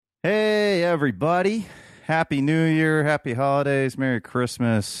everybody. Happy New Year, happy holidays, Merry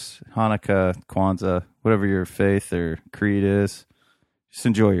Christmas, Hanukkah, Kwanzaa, whatever your faith or creed is. Just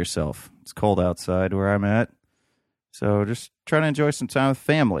enjoy yourself. It's cold outside where I'm at, so just try to enjoy some time with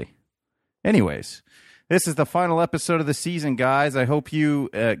family. Anyways, this is the final episode of the season, guys. I hope you,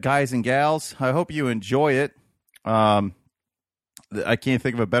 guys and gals, I hope you enjoy it. I can't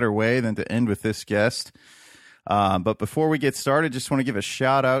think of a better way than to end with this guest. But before we get started, just want to give a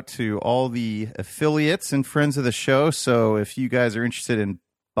shout out to all the affiliates and friends of the show. So if you guys are interested in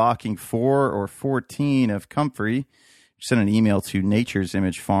bocking 4 or 14 of Comfrey, send an email to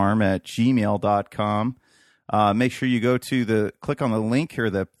nature'simagefarm@gmail.com. Make sure you go to click on the link or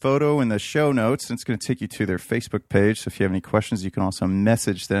the photo in the show notes. And it's going to take you to their Facebook page. So if you have any questions, you can also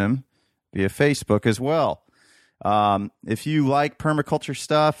message them via Facebook as well. If you like permaculture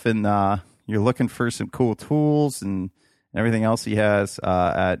stuff and, you're looking for some cool tools and everything else he has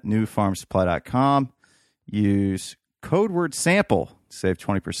at newfarmsupply.com. Use code word sample to save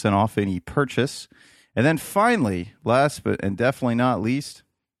 20% off any purchase. And then finally, last but and definitely not least,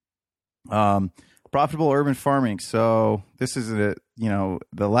 profitable urban farming. So this is the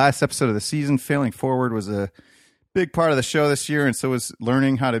last episode of the season. Failing Forward was a big part of the show this year, and so was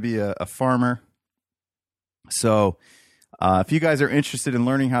learning how to be a farmer. So if you guys are interested in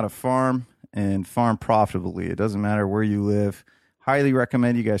learning how to farm and farm profitably, it doesn't matter where you live, highly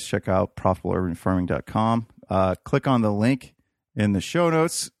recommend you guys check out profitableurbanfarming.com. Click on the link in the show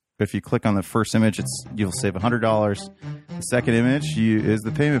notes. If you click on the first image, you'll save $100. The second image is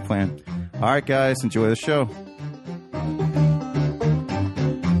the payment plan. All right, guys, enjoy the show.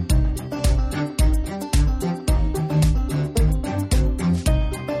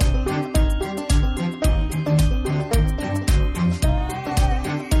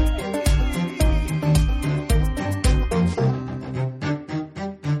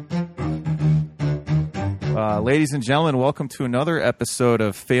 Ladies and gentlemen, welcome to another episode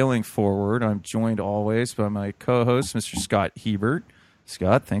of Failing Forward. I'm joined always by my co-host, Mr. Scott Hebert.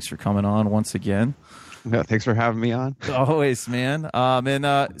 Scott, thanks for coming on once again. No, thanks for having me on. Always, man.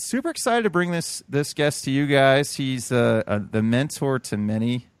 And super excited to bring this guest to you guys. He's the mentor to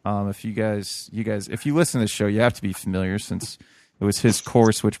many. If you listen to the show, you have to be familiar since it was his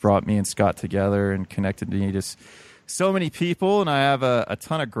course which brought me and Scott together and connected me to so many people, and I have a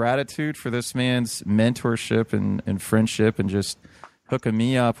ton of gratitude for this man's mentorship and friendship and just hooking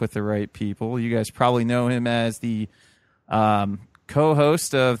me up with the right people. You guys probably know him as the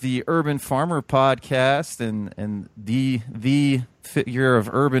co-host of the Urban Farmer podcast and the figure of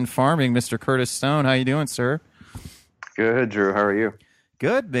urban farming, Mr. Curtis Stone. How you doing, sir? Good, Drew. How are you?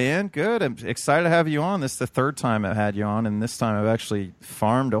 Good, man. Good. I'm excited to have you on. This is the third time I've had you on, and this time I've actually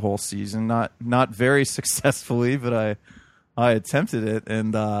farmed a whole season. Not very successfully, but I attempted it,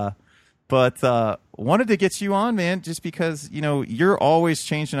 and but wanted to get you on, man, just because you're always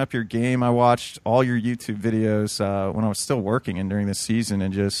changing up your game. I watched all your YouTube videos when I was still working and during the season,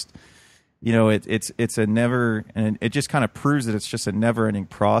 and just it's a never, and it just kind of proves that it's just a never-ending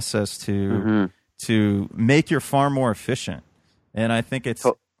process to make your farm more efficient. And I think it's...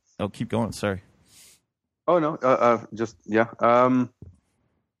 Oh, keep going. Sorry. Oh, no.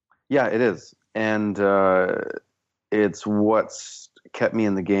 Yeah, it is. And it's what's kept me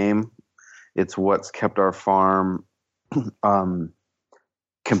in the game. It's what's kept our farm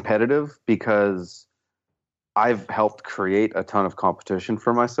competitive, because I've helped create a ton of competition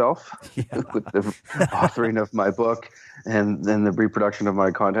for myself with the authoring of my book and then the reproduction of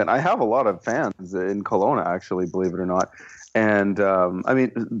my content. I have a lot of fans in Kelowna, actually, believe it or not. And I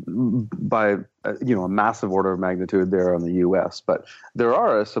mean, by a massive order of magnitude there on the U.S., but there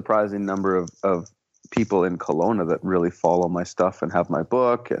are a surprising number of people in Kelowna that really follow my stuff and have my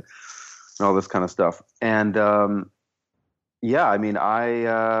book and all this kind of stuff. And I mean,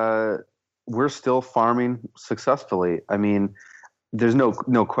 we're still farming successfully. I mean, there's no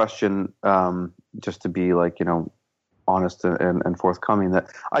question, just to be honest and forthcoming, that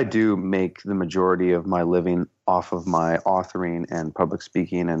I do make the majority of my living off of my authoring and public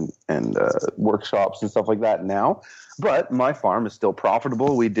speaking and workshops and stuff like that now. But my farm is still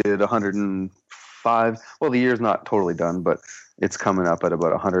profitable. We did 105. Well, the year's not totally done, but it's coming up at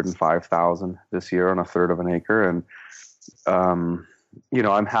about 105,000 this year on a third of an acre. And,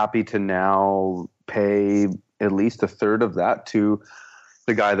 I'm happy to now pay at least a third of that to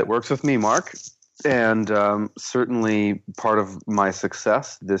the guy that works with me, Mark. And certainly part of my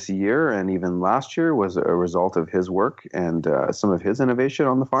success this year and even last year was a result of his work and some of his innovation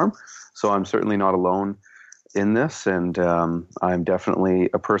on the farm. So I'm certainly not alone in this. And I'm definitely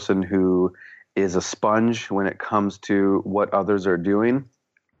a person who is a sponge when it comes to what others are doing.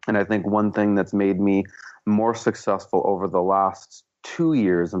 And I think one thing that's made me more successful over the last 2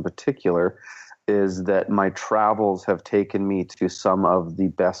 years in particular is that my travels have taken me to some of the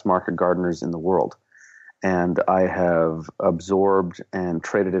best market gardeners in the world. And I have absorbed and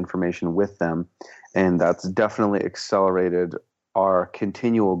traded information with them. And that's definitely accelerated our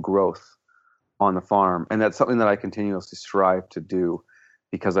continual growth on the farm. And that's something that I continuously strive to do,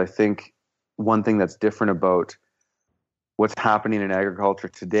 because I think one thing that's different about what's happening in agriculture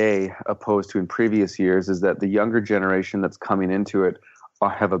today opposed to in previous years is that the younger generation that's coming into it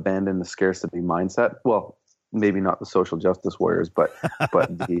have abandoned the scarcity mindset. Well, maybe not the social justice warriors, but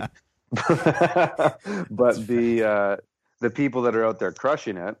the but the people that are out there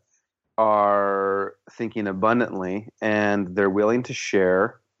crushing it are thinking abundantly, and they're willing to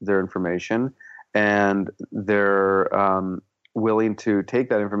share their information, and they're willing to take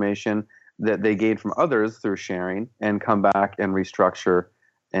that information that they gain from others through sharing and come back and restructure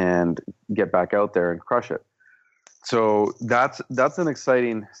and get back out there and crush it. So that's an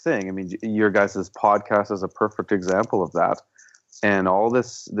exciting thing. I mean, your guys' podcast is a perfect example of that. And all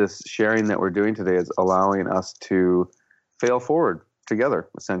this sharing that we're doing today is allowing us to fail forward together,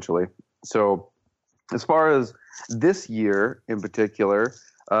 essentially. So as far as this year in particular,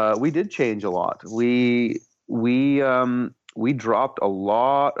 we did change a lot. We dropped a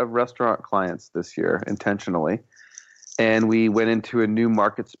lot of restaurant clients this year intentionally, and we went into a new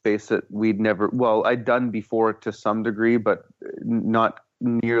market space that I'd done before to some degree, but not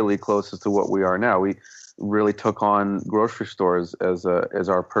nearly close as to what we are now. We really took on grocery stores as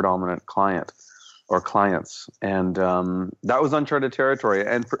our predominant client or clients, and that was uncharted territory.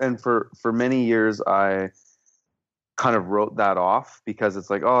 And for many years, I kind of wrote that off because it's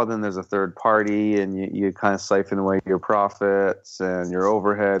like, oh, then there's a third party, and you kind of siphon away your profits, and your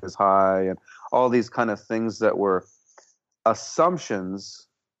overhead is high, and all these kind of things that were assumptions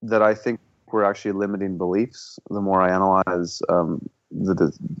that I think were actually limiting beliefs. The more I analyze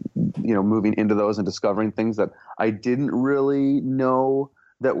moving into those and discovering things that I didn't really know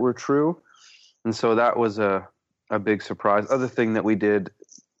that were true. And so that was a big surprise. Other thing that we did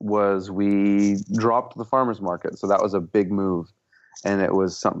was we dropped the farmers market. So that was a big move. And it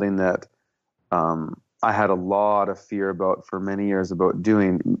was something that I had a lot of fear about for many years about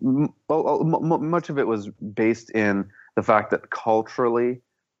doing. Much of it was based in the fact that culturally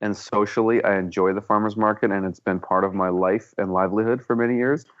and socially I enjoy the farmers market, and it's been part of my life and livelihood for many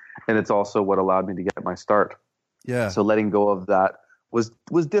years. And it's also what allowed me to get my start. Yeah. So letting go of that was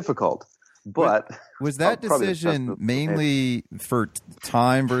difficult. But was that decision mainly for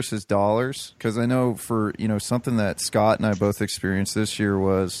time versus dollars? Because I know for something that Scott and I both experienced this year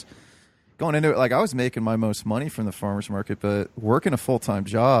was going into it. Like, I was making my most money from the farmers market, but working a full-time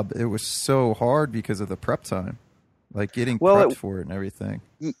job, it was so hard because of the prep time, like getting prepped for it and everything.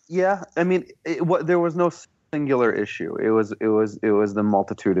 Yeah, I mean, there was no singular issue. It was the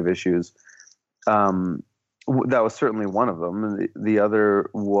multitude of issues. That was certainly one of them. The other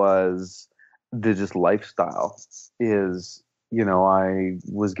was the just lifestyle. I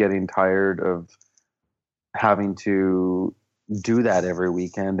was getting tired of having to do that every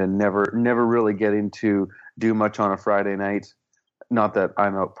weekend and never really getting to do much on a Friday night. Not that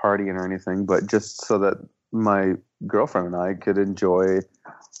I'm out partying or anything, but just so that my girlfriend and I could enjoy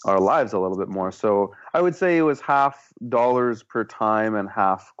our lives a little bit more. So I would say it was half dollars per time and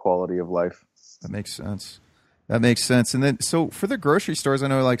half quality of life. That makes sense. And then, so for the grocery stores, I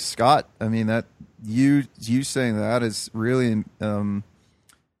know, like Scott, I mean, that you saying that is really, I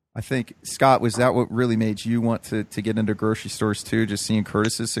think, Scott, was that what really made you want to get into grocery stores too? Just seeing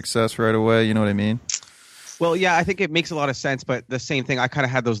Curtis's success right away. You know what I mean? Well, yeah, I think it makes a lot of sense, but the same thing, I kind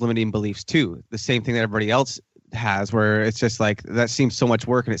of had those limiting beliefs too. The same thing that everybody else has, where it's just like, that seems so much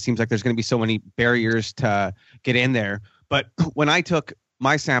work, and it seems like there's going to be so many barriers to get in there. But when I took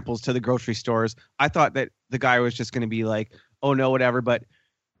my samples to the grocery stores, I thought that the guy was just going to be like, oh no, whatever. But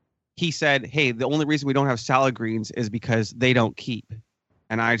he said, hey, the only reason we don't have salad greens is because they don't keep.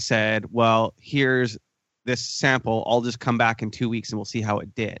 And I said, well, here's this sample. I'll just come back in 2 weeks and we'll see how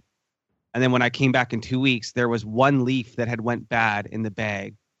it did. And then when I came back in 2 weeks, there was one leaf that had went bad in the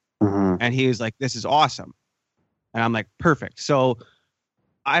bag. Mm-hmm. And he was like, this is awesome. And I'm like, perfect. So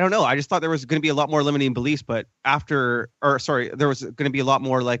I don't know. I just thought there was going to be a lot more limiting beliefs, but there was going to be a lot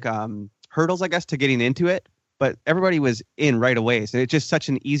more like hurdles, I guess, to getting into it. But everybody was in right away. So it's just such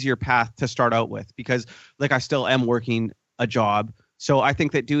an easier path to start out with, because like I still am working a job. So I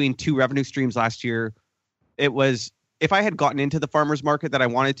think that doing 2 revenue streams last year, it was, if I had gotten into the farmers market that I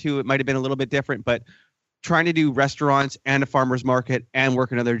wanted to, it might have been a little bit different. But trying to do restaurants and a farmers market and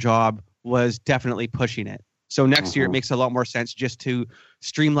work another job was definitely pushing it. So next year, it makes a lot more sense just to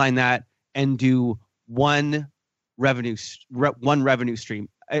streamline that and do one revenue stream.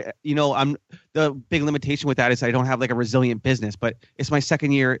 I'm the big limitation with that is I don't have like a resilient business, but it's my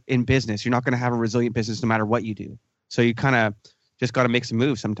second year in business. You're not going to have a resilient business no matter what you do. So you kind of just got to make some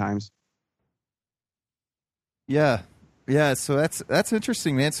moves sometimes. Yeah. Yeah, so that's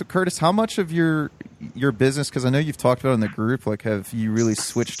interesting, man. So Curtis, how much of your business, because I know you've talked about in the group, like have you really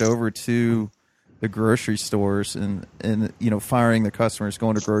switched over to the grocery stores and firing the customers,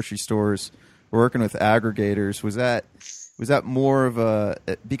 going to grocery stores, working with aggregators? Was that more of a,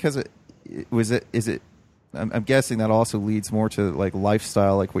 because I'm guessing that also leads more to like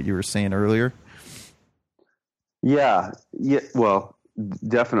lifestyle, like what you were saying earlier? Yeah, well,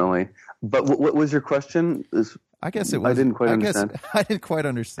 definitely. But what was your question? I guess it was. I didn't quite understand. I didn't quite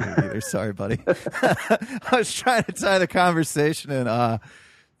understand either. Sorry, buddy. I was trying to tie the conversation in.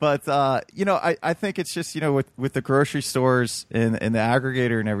 But I think it's just, with the grocery stores and the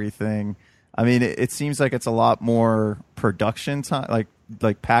aggregator and everything, I mean, it seems like it's a lot more production time,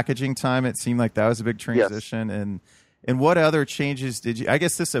 like packaging time. It seemed like that was a big transition. Yes. And what other changes did you, I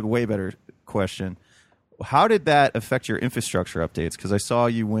guess this is a way better question. How did that affect your infrastructure updates? Because I saw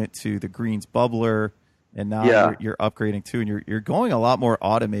you went to the Greens bubbler, and now you're upgrading too, and you're going a lot more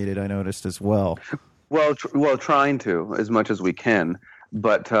automated, I noticed as well. Well, trying to as much as we can.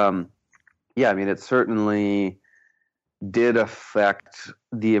 But I mean, it certainly did affect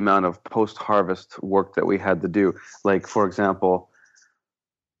the amount of post-harvest work that we had to do. Like, for example,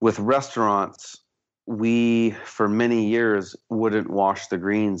 with restaurants, we for many years wouldn't wash the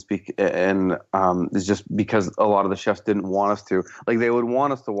greens, and it's just because a lot of the chefs didn't want us to. Like, they would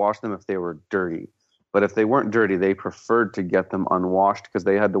want us to wash them if they were dirty, but if they weren't dirty, they preferred to get them unwashed because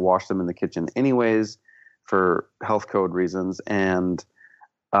they had to wash them in the kitchen anyways for health code reasons, and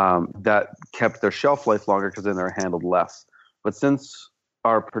that kept their shelf life longer because then they're handled less. But since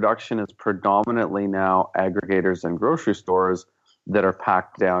our production is predominantly now aggregators and grocery stores that are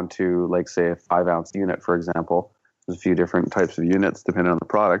packed down to, like, say, a 5-ounce unit, for example, there's a few different types of units depending on the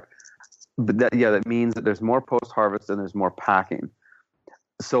product. But that means that there's more post-harvest and there's more packing.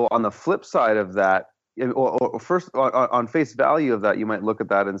 So on the flip side of that, or first on face value of that, you might look at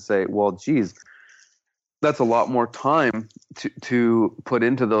that and say, well, geez, that's a lot more time to put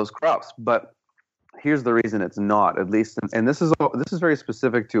into those crops. But here's the reason it's not, at least, and this is very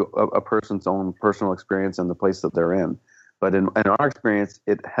specific to a person's own personal experience and the place that they're in. But in our experience,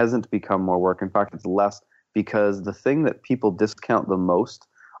 it hasn't become more work. In fact, it's less, because the thing that people discount the most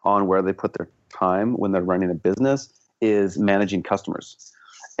on where they put their time when they're running a business is managing customers.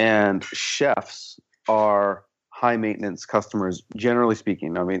 And chefs are high maintenance customers, generally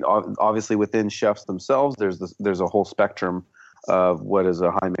speaking. I mean, obviously within chefs themselves, there's a whole spectrum of what is a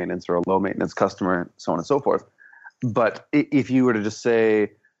high maintenance or a low maintenance customer, and so on and so forth. But if you were to just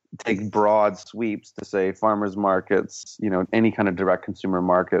take broad sweeps to say farmers markets, any kind of direct consumer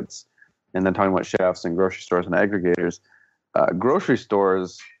markets, and then talking about chefs and grocery stores and aggregators, grocery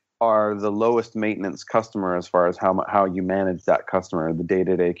stores are the lowest maintenance customer as far as how you manage that customer, the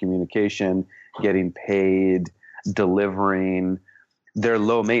day-to-day communication, getting paid, delivering. They're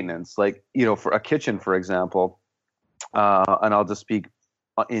low maintenance. Like, for a kitchen, for example, and I'll just speak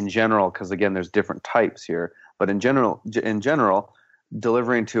in general because, again, there's different types here. But in general,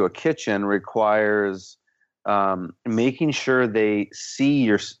 delivering to a kitchen requires making sure they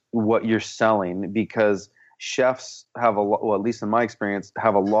see what you're selling, because chefs have at least in my experience,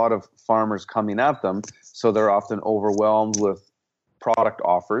 have a lot of farmers coming at them, so they're often overwhelmed with product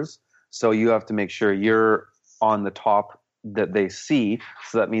offers. So you have to make sure you're on the top that they see.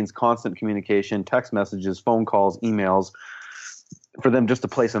 So that means constant communication, text messages, phone calls, emails, for them just to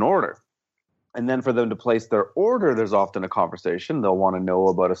place an order. And then for them to place their order, there's often a conversation. They'll want to know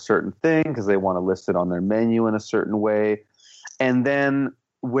about a certain thing because they want to list it on their menu in a certain way. And then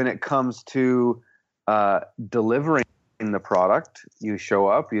when it comes to delivering the product, you show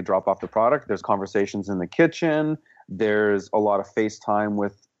up, you drop off the product, there's conversations in the kitchen, there's a lot of FaceTime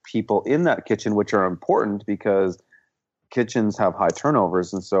with people in that kitchen, which are important because kitchens have high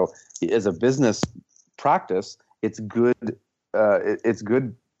turnovers. And so as a business practice, it's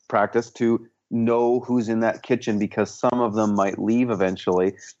good practice to know who's in that kitchen, because some of them might leave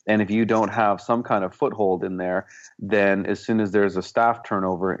eventually. And if you don't have some kind of foothold in there, then as soon as there's a staff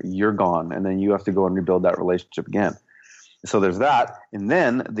turnover, you're gone. And then you have to go and rebuild that relationship again. So there's that. And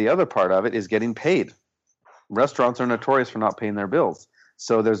then the other part of it is getting paid. Restaurants are notorious for not paying their bills.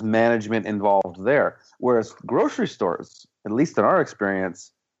 So there's management involved there. Whereas grocery stores, at least in our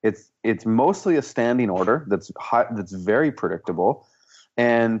experience, it's mostly a standing order that's high, that's very predictable.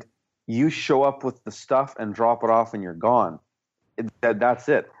 And you show up with the stuff and drop it off and you're gone. That's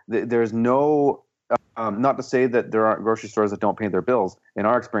it. There's no, not to say that there aren't grocery stores that don't pay their bills. In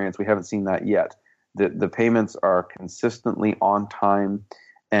our experience, we haven't seen that yet. The payments are consistently on time,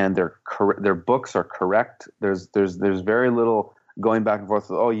 and their books are correct. There's very little going back and forth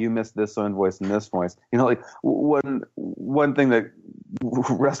with, oh, you missed this invoice and this invoice. You know, like one thing that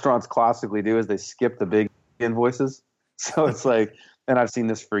restaurants classically do is they skip the big invoices. So it's like, and I've seen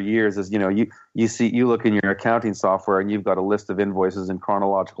this for years, is, you know, you look in your accounting software and you've got a list of invoices in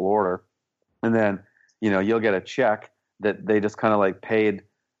chronological order, and then, you know, you'll get a check that they just kind of like paid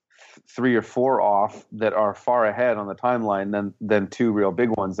 3 or 4 off that are far ahead on the timeline than 2 real big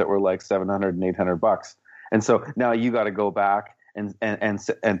ones that were like $700 and $800. And so now you got to go back and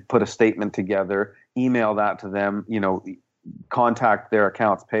put a statement together, email that to them, you know, contact their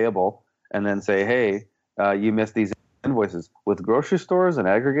accounts payable, and then say, hey, you missed these invoices. With grocery stores and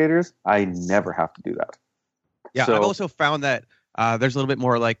aggregators, I never have to do that. Yeah, so, I've also found that there's a little bit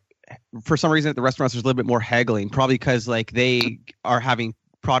more, like, for some reason at the restaurants there's a little bit more haggling, probably because like they are having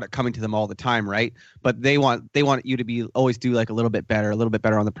product coming to them all the time, right? But they want you to be always do like a little bit better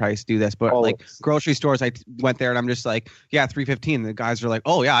on the price, do this. But like grocery stores, I went there and I'm just like, yeah, $3.15. The guys are like,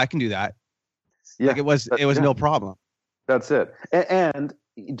 oh yeah, I can do that. Yeah, like it was no problem. That's it. And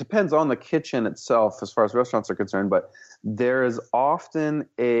it depends on the kitchen itself as far as restaurants are concerned, but there is often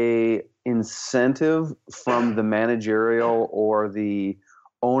a incentive from the managerial or the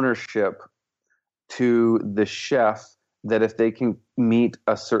ownership to the chef that if they can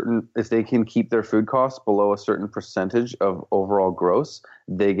if they can keep their food costs below a certain percentage of overall gross,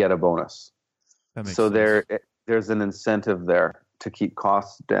 they get a bonus. So there's an incentive there to keep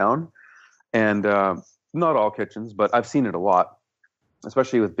costs down. And not all kitchens, but I've seen it a lot,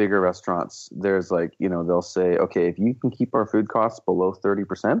 especially with bigger restaurants. There's like, you know, they'll say, okay, if you can keep our food costs below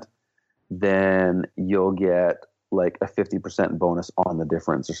 30%, then you'll get like a 50% bonus on the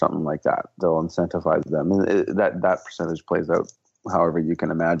difference or something like that. They'll incentivize them. And that percentage plays out however you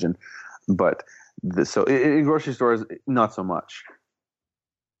can imagine. But so in grocery stores, not so much.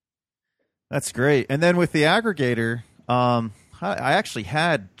 That's great. And then with the aggregator, I actually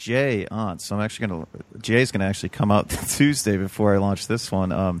had Jay on, so Jay's gonna actually come out Tuesday before I launch this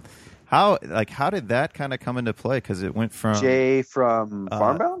one. How did that kind of come into play? Because it went from Jay from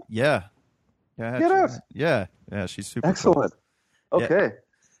Farmbound. Yeah. Yeah, she's super excellent. Cool. Okay,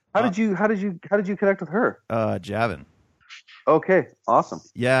 how did you connect with her? Javin. Okay, awesome.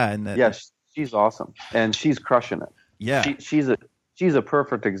 Yeah, and she's awesome, and she's crushing it. Yeah, she's a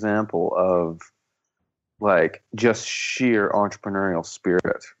perfect example of like just sheer entrepreneurial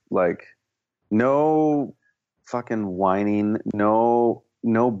spirit. Like no fucking whining, no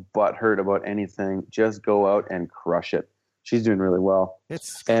butthurt about anything. Just go out and crush it. She's doing really well.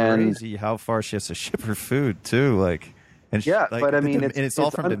 It's crazy how far she has to ship her food too. Like, and but I mean, it's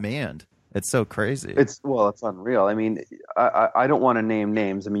all from demand. It's so crazy. It's unreal. I mean, I don't want to name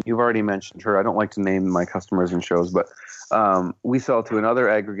names. I mean, you've already mentioned her. I don't like to name my customers and shows, but we sell to another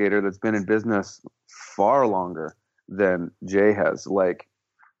aggregator that's been in business far longer than Jay has. Like,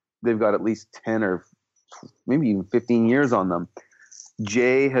 they've got at least 10 or maybe even 15 years on them.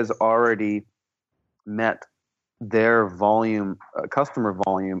 Jay has already met their volume, customer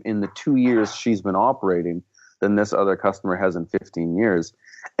volume, in the 2 years she's been operating than this other customer has in 15 years.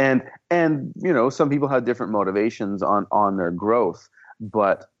 And you know, some people have different motivations on their growth,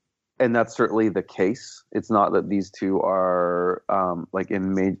 and that's certainly the case. It's not that these two are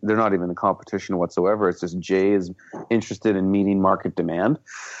they're not even in competition whatsoever. It's just Jay is interested in meeting market demand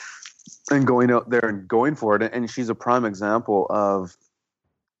and going out there and going for it. And she's a prime example of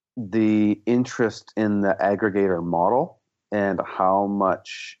the interest in the aggregator model and how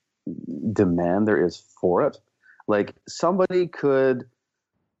much demand there is for it. Like, somebody could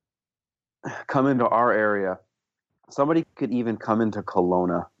come into our area. Somebody could even come into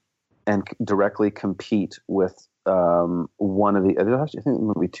Kelowna and directly compete with one of the, I think there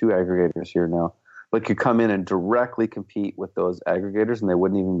might be 2 aggregators here now, but could come in and directly compete with those aggregators, and they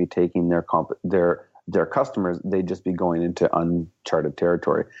wouldn't even be taking their customers. They'd just be going into uncharted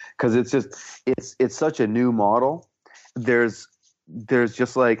territory, because it's such a new model. There's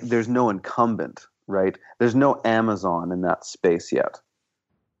just like, there's no incumbent, right? There's no Amazon in that space yet.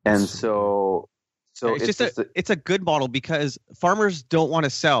 And so it's a good model, because farmers don't want to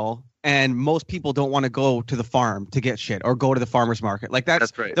sell, and most people don't want to go to the farm to get shit or go to the farmer's market. Like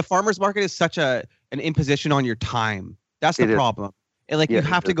that's right. The farmer's market is such an imposition on your time. That's the problem. And like, you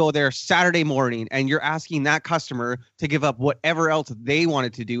have to go there Saturday morning, and you're asking that customer to give up whatever else they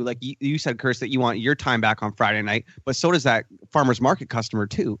wanted to do. Like you said, Curse, that you want your time back on Friday night, but so does that farmer's market customer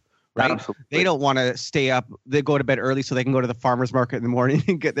too. right? Absolutely. They don't want to stay up. They go to bed early so they can go to the farmer's market in the morning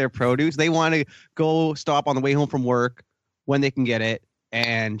and get their produce. They want to go stop on the way home from work when they can get it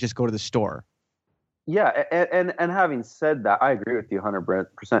and just go to the store. Yeah, and having said that, I agree with you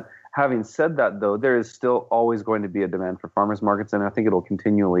 100%. Having said that, though, there is still always going to be a demand for farmers markets, and I think it'll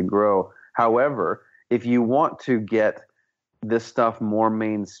continually grow. However, if you want to get this stuff more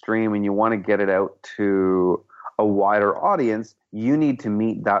mainstream and you want to get it out to a wider audience, you need to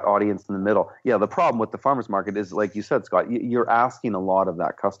meet that audience in the middle. Yeah, the problem with the farmers market is, like you said, Scott, you're asking a lot of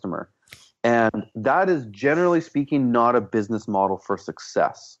that customer. And that is, generally speaking, not a business model for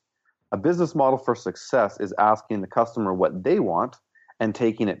success. A business model for success is asking the customer what they want and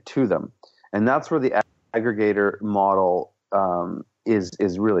taking it to them. And that's where the aggregator model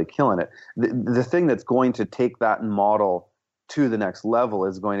is really killing it. The thing that's going to take that model to the next level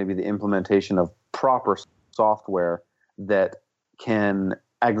is going to be the implementation of proper software that can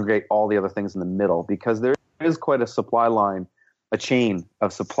aggregate all the other things in the middle, because there is quite a supply line, a chain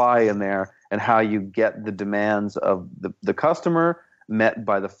of supply in there, and how you get the demands of the customer met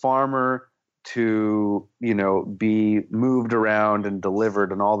by the farmer to, be moved around and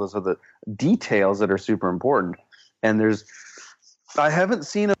delivered, and all those other details that are super important. And I haven't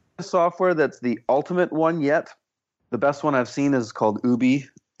seen a software that's the ultimate one yet. The best one I've seen is called Ubi,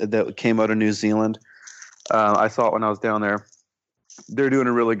 that came out of New Zealand. I saw it when I was down there. They're doing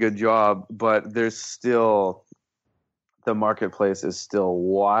a really good job, but there's still, the marketplace is still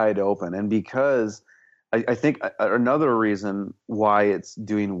wide open. And because I think another reason why it's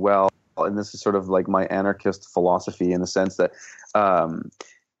doing well, and this is sort of like my anarchist philosophy in the sense that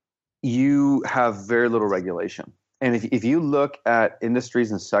you have very little regulation. And if you look at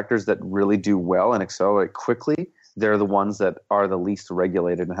industries and sectors that really do well and accelerate quickly, they're the ones that are the least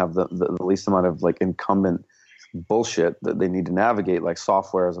regulated and have the least amount of like incumbent bullshit that they need to navigate, like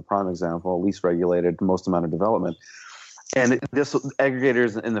software as a prime example, least regulated, most amount of development. And this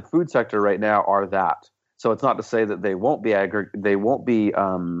aggregators in the food sector right now are that. So it's not to say that they won't be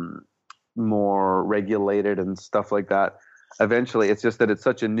more regulated and stuff like that eventually. It's just that it's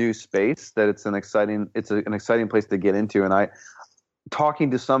such a new space that it's an exciting place to get into. And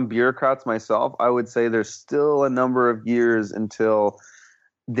talking to some bureaucrats myself, I would say there's still a number of years until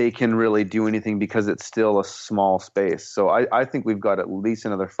they can really do anything, because it's still a small space. So I think we've got at least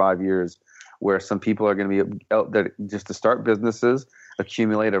another 5 years where some people are going to be out there just to start businesses,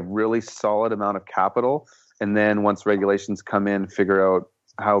 accumulate a really solid amount of capital, and then once regulations come in, figure out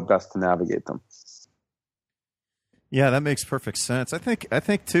how best to navigate them. Yeah, that makes perfect sense. I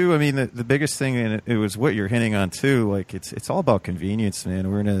think too. I mean, the biggest thing, and it was what you're hinting on too. Like it's all about convenience,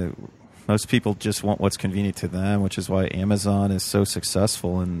 man. Most people just want what's convenient to them, which is why Amazon is so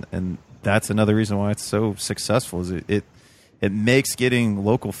successful, and that's another reason why it's so successful. Is it makes getting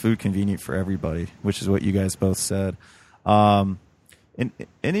local food convenient for everybody, which is what you guys both said. So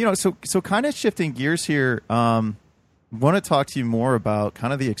kind of shifting gears here. Want to talk to you more about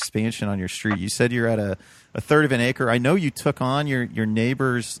kind of the expansion on your street. You said you're at a third of an acre. I know you took on your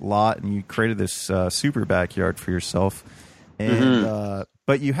neighbor's lot and you created this super backyard for yourself. And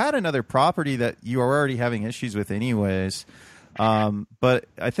but you had another property that you are already having issues with anyways. But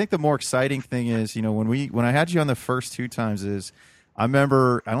I think the more exciting thing is, when I had you on the first two times is, I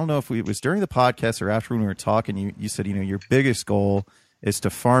remember, I don't know if it was during the podcast or after when we were talking, you said, your biggest goal is to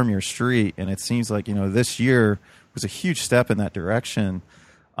farm your street. And it seems like, this year was a huge step in that direction.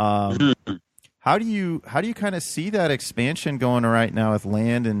 How do you kind of see that expansion going right now with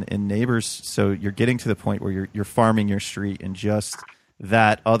land and neighbors? So you're getting to the point where you're farming your street and just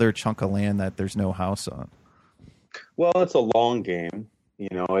that other chunk of land that there's no house on. Well, it's a long game.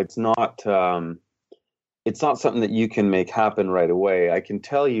 It's not something that you can make happen right away. I can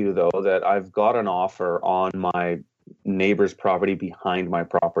tell you though that I've got an offer on my neighbor's property behind my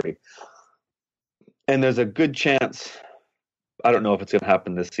property. And there's a good chance, I don't know if it's going to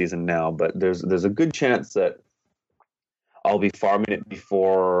happen this season now, but there's a good chance that I'll be farming it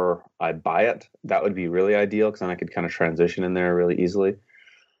before I buy it. That would be really ideal, because then I could kind of transition in there really easily.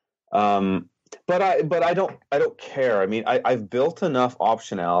 But I don't care. I mean, I've built enough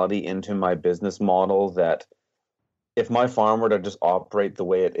optionality into my business model that if my farm were to just operate the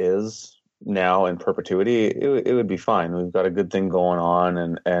way it is now in perpetuity, it would be fine. We've got a good thing going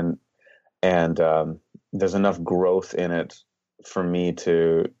on, and there's enough growth in it for me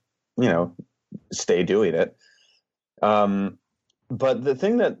to, stay doing it. But the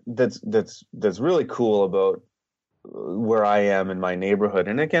thing that's really cool about where I am in my neighborhood,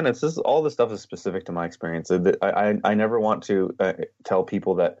 and again, it's just all this stuff is specific to my experience. I never want to tell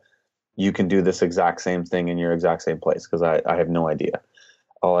people that you can do this exact same thing in your exact same place, because I have no idea.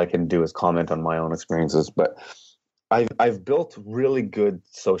 all I can do is comment on my own experiences. But I've built really good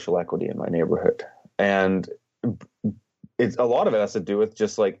social equity in my neighborhood, and it's a lot of it has to do with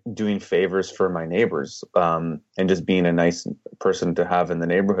just like doing favors for my neighbors, and just being a nice person to have in the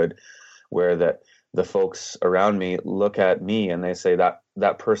neighborhood, where that the folks around me look at me and they say that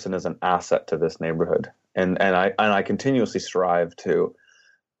that person is an asset to this neighborhood, and I continuously strive to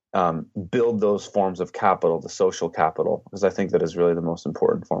build those forms of capital, the social capital, because I think that is really the most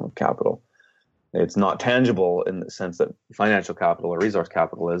important form of capital. It's not tangible in the sense that financial capital or resource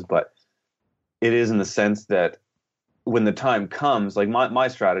capital is, but it is in the sense that when the time comes, like my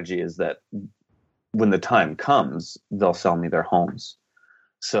strategy is that when the time comes, they'll sell me their homes.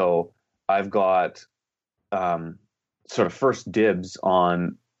 So I've got sort of first dibs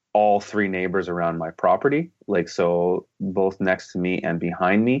on all three neighbors around my property. Like, so both next to me and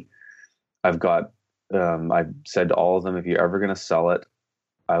behind me, I've got, I've said to all of them, if you're ever going to sell it,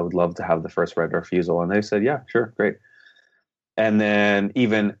 I would love to have the first right of refusal. And they said, yeah, sure. Great. And then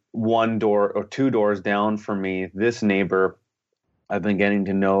even one door or two doors down from me, this neighbor I've been getting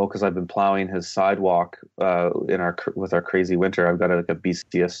to know because I've been plowing his sidewalk with our crazy winter. I've got like a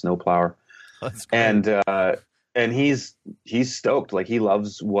BCS snowplower. That's great. And he's stoked. Like, he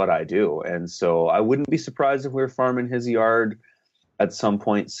loves what I do. And so I wouldn't be surprised if we were farming his yard at some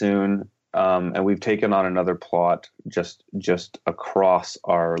point soon. And we've taken on another plot just across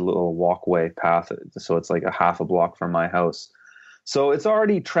our little walkway path. So it's like a half a block from my house. So it's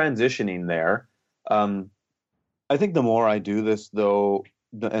already transitioning there. I think the more I do this, though,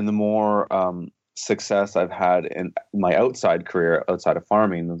 and the more success I've had in my outside career, outside of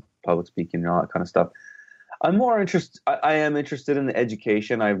farming, public speaking, and all that kind of stuff, I'm more interested. I am interested in the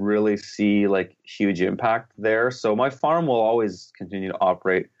education. I really see like huge impact there. So my farm will always continue to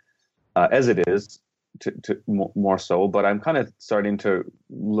operate as it is, to more so. But I'm kind of starting to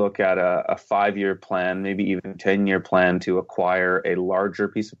look at a 5-year plan, maybe even 10-year plan to acquire a larger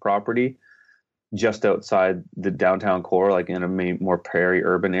piece of property just outside the downtown core, like in a more prairie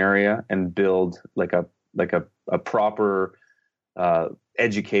urban area, and build like a proper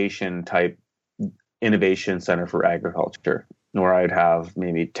education type innovation center for agriculture, where I'd have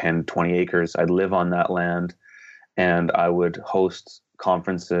maybe 10, 20 acres. I'd live on that land, and I would host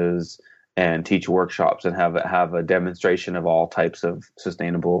conferences and teach workshops and have a demonstration of all types of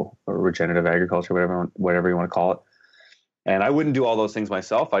sustainable or regenerative agriculture, whatever you want to call it. And I wouldn't do all those things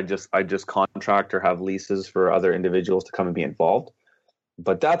myself. I just contract or have leases for other individuals to come and be involved.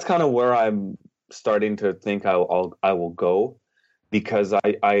 But that's kind of where I'm starting to think I will go, because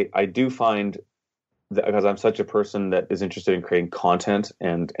I do find that, because I'm such a person that is interested in creating content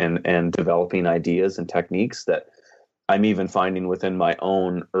and developing ideas and techniques, that I'm even finding within my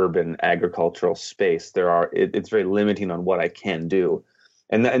own urban agricultural space, it's very limiting on what I can do.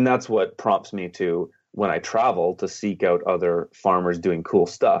 And that's what prompts me to, when I travel, to seek out other farmers doing cool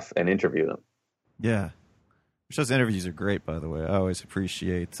stuff and interview them. Yeah. Which those interviews are great, by the way. I always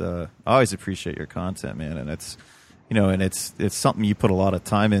appreciate your content, man. And it's, and it's something you put a lot of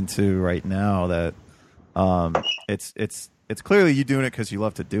time into right now, that it's clearly you doing it because you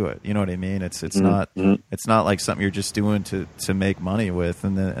love to do it. You know what I mean? It's not like something you're just doing to make money with.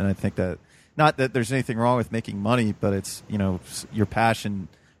 And I think that, not that there's anything wrong with making money, but it's, your passion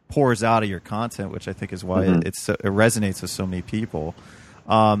pours out of your content, which I think is why it resonates with so many people.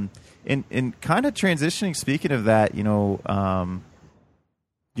 In kind of transitioning, speaking of that,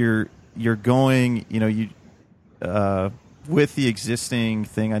 you're going, with the existing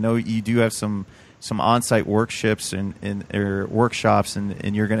thing. I know you do have some on-site workshops and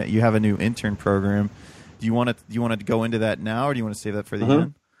you have a new intern program. Do you want to go into that now, or do you want to save that for the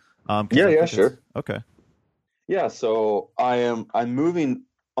end? Yeah, sure. Okay. Yeah, so I'm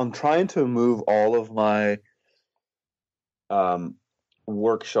trying to move all of my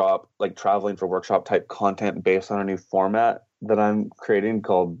workshop, like traveling for workshop type content, based on a new format that I'm creating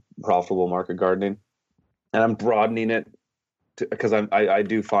called Profitable Market Gardening. And I'm broadening it because I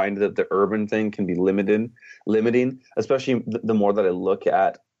do find that the urban thing can be limiting, especially the more that I look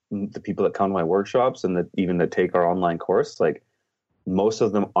at the people that come to my workshops and even that take our online course. Like, most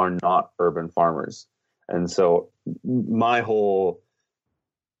of them are not urban farmers. And so my whole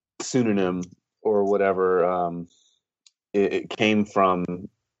pseudonym or whatever, it came from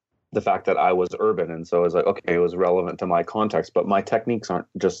the fact that I was urban. And so I was like, okay, it was relevant to my context, but my techniques aren't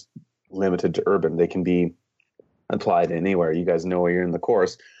just limited to urban. They can be applied anywhere. You guys know, you're in the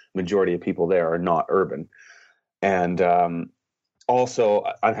course, majority of people there are not urban. And also,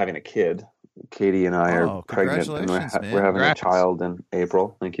 I'm having a kid Katie and I Oh, are pregnant, and congratulations, man. we're having Congrats. a child in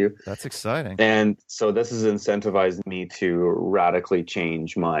April. Thank you. That's exciting. And so this has incentivized me to radically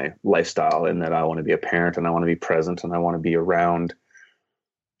change my lifestyle in that I want to be a parent and I want to be present and I want to be around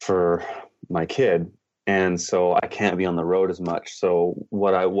for my kid. And so I can't be on the road as much. So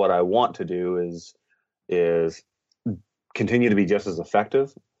what I want to do is continue to be just as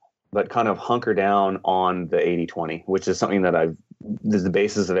effective, but kind of hunker down on the 80-20, which is something that this is the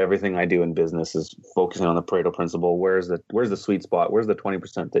basis of everything I do in business, is focusing on the Pareto principle. Where's the sweet spot? Where's the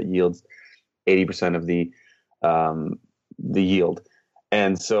 20% that yields 80% of the yield?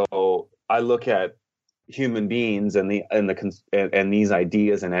 And so I look at human beings and these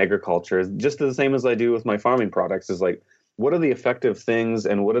ideas in agriculture just the same as I do with my farming products, is like, what are the effective things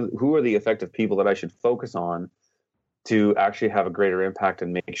and who are the effective people that I should focus on to actually have a greater impact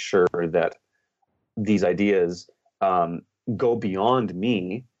and make sure that these ideas go beyond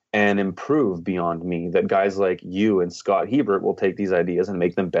me and improve beyond me, that guys like you and Scott Hebert will take these ideas and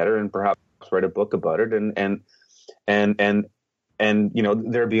make them better and perhaps write a book about it, and you know,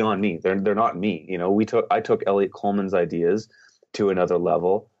 they're beyond me. They're not me. You know, I took Elliot Coleman's ideas to another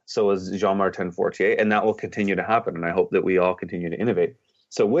level. So is Jean-Martin Fortier, and that will continue to happen. And I hope that we all continue to innovate.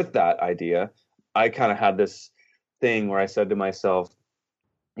 So with that idea, I kind of had this thing where I said to myself,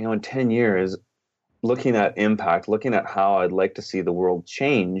 you know, in 10 years, looking at impact, looking at how I'd like to see the world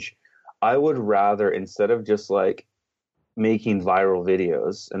change, I would rather, instead of just like making viral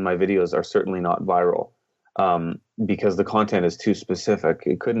videos, and my videos are certainly not viral, because the content is too specific,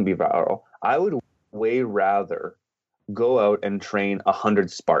 it couldn't be viral. I would way rather go out and train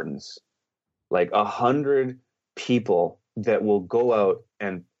 100 Spartans, like 100 people that will go out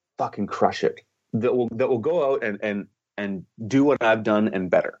and fucking crush it, that will go out and do what I've done and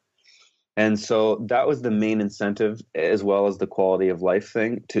better. And so that was the main incentive, as well as the quality of life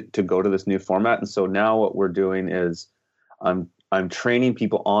thing, to go to this new format. And so now what we're doing is I'm training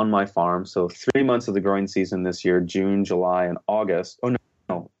people on my farm. So 3 months of the growing season this year, June, July, and August. Oh,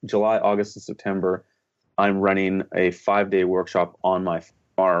 no, July, August, and September, I'm running a 5-day workshop on my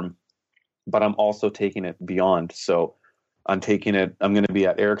farm, but I'm also taking it beyond. So I'm going to be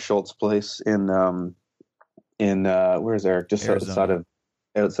at Eric Schultz's place in where's Eric? Just Arizona.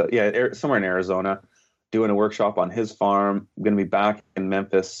 somewhere in Arizona, doing a workshop on his farm. I'm going to be back in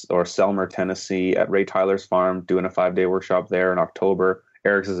Memphis or Selmer, Tennessee at Ray Tyler's farm, doing a 5-day workshop there in October.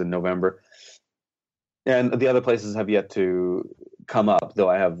 Eric's is in November. And the other places have yet to come up, though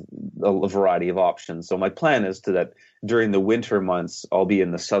I have a variety of options. So my plan is that during the winter months, I'll be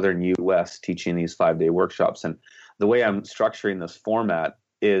in the southern U.S. teaching these 5-day workshops. And the way I'm structuring this format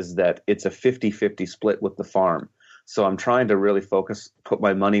is that it's a 50-50 split with the farm. So I'm trying to really put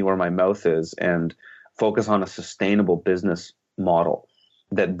my money where my mouth is, and focus on a sustainable business model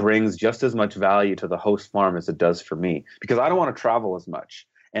that brings just as much value to the host farm as it does for me, because I don't want to travel as much.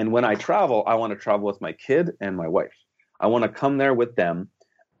 And when I travel, I want to travel with my kid and my wife. I want to come there with them,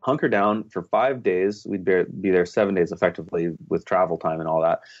 hunker down for 5 days. We'd be there 7 days effectively with travel time and all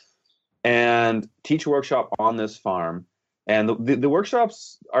that, and teach a workshop on this farm. And the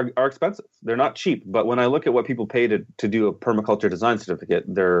workshops are expensive. They're not cheap. But when I look at what people pay to do a permaculture design certificate,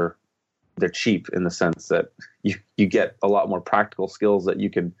 they're cheap in the sense that you get a lot more practical skills that you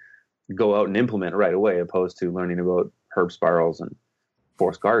can go out and implement right away, opposed to learning about herb spirals and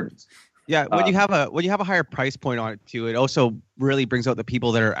forest gardens. Yeah, when you have a higher price point on it too, it also really brings out the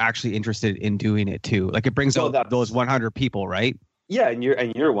people that are actually interested in doing it too. Like it brings out those 100 people, right? Yeah, and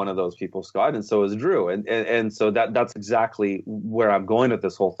you're one of those people, Scott, and so is Drew, and so that's exactly where I'm going with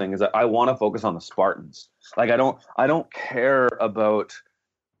this whole thing, is that I want to focus on the Spartans. Like I don't care about,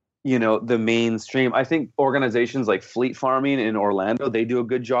 you know, the mainstream. I think organizations like Fleet Farming in Orlando, they do a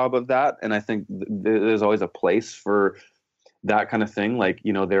good job of that, and I think there's always a place for that kind of thing. Like,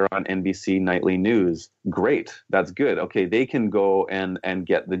 you know, they're on NBC Nightly News. Great, that's good. Okay, they can go and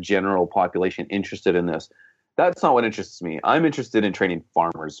get the general population interested in this. That's not what interests me. I'm interested in training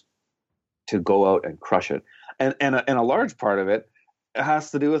farmers to go out and crush it. And a large part of it has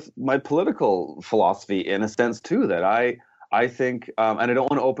to do with my political philosophy, in a sense too, that I think, and I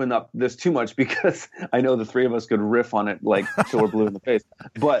don't want to open up this too much because I know the three of us could riff on it like till we're blue in the face.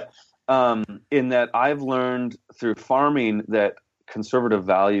 But in that I've learned through farming that conservative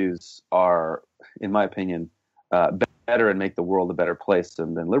values are, in my opinion, better and make the world a better place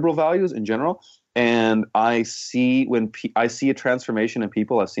than liberal values in general. And I see I see a transformation in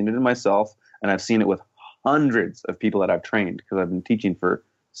people. I've seen it in myself, and I've seen it with hundreds of people that I've trained, because I've been teaching for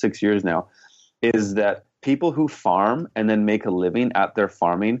 6 years now, is that people who farm and then make a living at their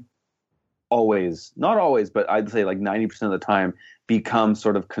farming always, not always, but I'd say like 90% of the time, become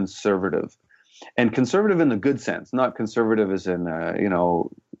sort of conservative. and conservative in the good sense, not conservative as in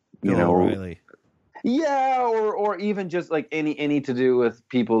Bill O'Reilly. Yeah, or even just like any to do with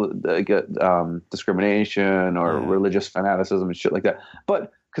people that get discrimination or religious fanaticism and shit like that.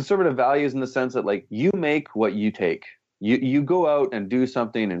 But conservative values in the sense that like you make what you take. You go out and do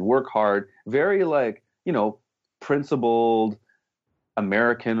something and work hard. Very like, principled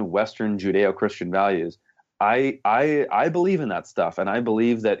American Western Judeo-Christian values. I believe in that stuff, and I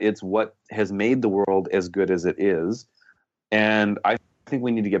believe that it's what has made the world as good as it is. And I think we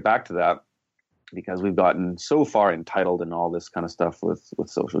need to get back to that, because we've gotten so far entitled in all this kind of stuff with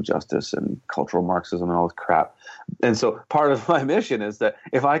social justice and cultural Marxism and all this crap. And so part of my mission is that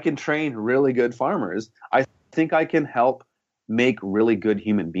if I can train really good farmers, I think I can help make really good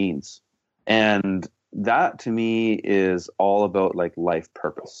human beings. And that to me is all about like life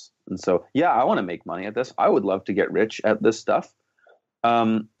purpose. And so, yeah, I want to make money at this. I would love to get rich at this stuff.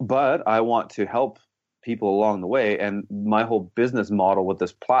 But I want to help people along the way. And my whole business model with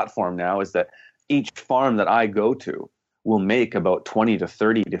this platform now is that each farm that I go to will make about $20,000 to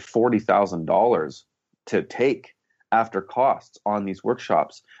 $30,000 to $40,000 to take after costs on these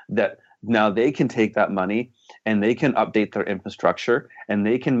workshops. That now they can take that money and they can update their infrastructure and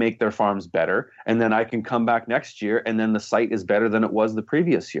they can make their farms better. And then I can come back next year and then the site is better than it was the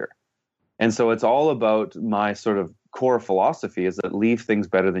previous year. And so it's all about my sort of core philosophy is that leave things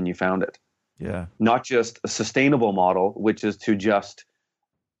better than you found it. Yeah. Not just a sustainable model, which is to just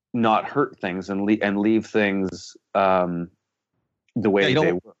not hurt things and leave things the way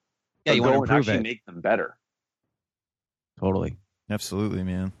they were. Yeah, you want to go and improve actually it. make them better. Totally. Absolutely,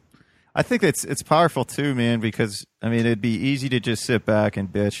 man. I think it's powerful too, man, because I mean it'd be easy to just sit back and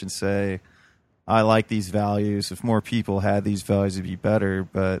bitch and say, I like these values. If more people had these values, it'd be better.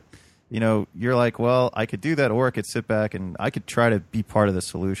 But you're like, well, I could do that, or I could sit back and I could try to be part of the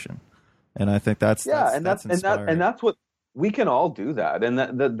solution. And I think that's inspiring. And that's what we can all do that. And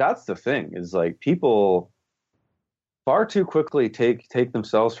that's the thing is like people far too quickly take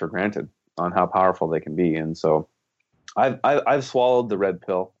themselves for granted on how powerful they can be. And so I've swallowed the red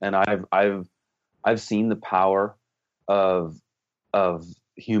pill, and I've seen the power of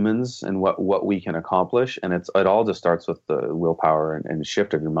humans and what we can accomplish. And it all just starts with the willpower and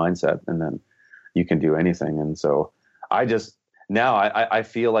shift of your mindset, and then you can do anything. And so I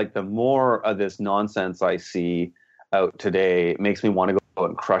feel like the more of this nonsense I see out today, it makes me want to go out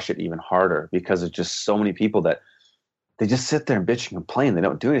and crush it even harder, because there's just so many people that they just sit there and bitch and complain. They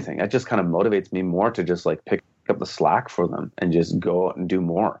don't do anything. That just kind of motivates me more to just like pick up the slack for them and just go out and do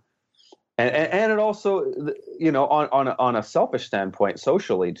more. And it also, on a selfish standpoint,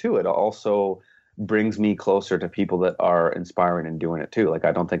 socially too, it also brings me closer to people that are inspiring and doing it too. Like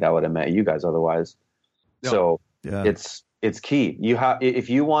I don't think I would have met you guys otherwise. No. So yeah. It's key. If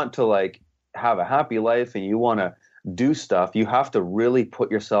you want to like have a happy life and you want to do stuff, you have to really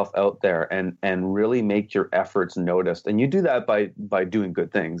put yourself out there and really make your efforts noticed. And you do that by doing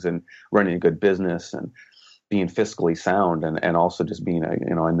good things and running a good business and being fiscally sound and also just being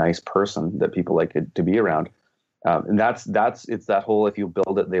a nice person that people like to be around. And it's that whole, if you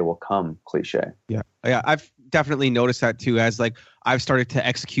build it, they will come cliche. Yeah. I've definitely noticed that too, as like I've started to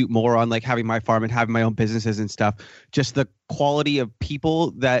execute more on like having my farm and having my own businesses and stuff. Just the quality of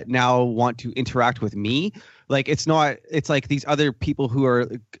people that now want to interact with me. Like it's like these other people who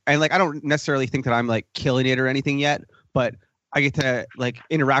are, and like I don't necessarily think that I'm like killing it or anything yet, but I get to like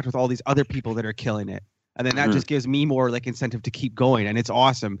interact with all these other people that are killing it. And then that just gives me more like incentive to keep going, and it's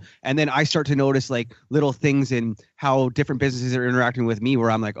awesome. And then I start to notice like little things in how different businesses are interacting with me, where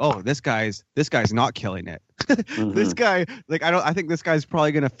I'm like, oh, this guy's not killing it. This guy, like, I think this guy's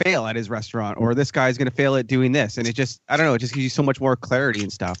probably going to fail at his restaurant, or this guy's going to fail at doing this. And it just gives you so much more clarity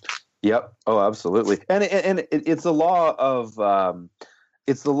and stuff. Yep. Oh, absolutely. And it's the law of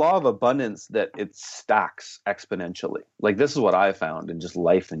abundance that it stacks exponentially. Like this is what I found in just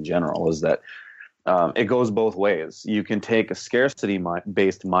life in general is that it goes both ways. You can take a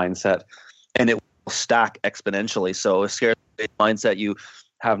scarcity-based mindset, and it will stack exponentially. So a scarcity-based mindset, you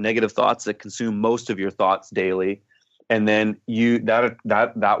have negative thoughts that consume most of your thoughts daily, and then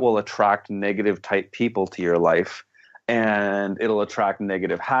that will attract negative type people to your life, and it'll attract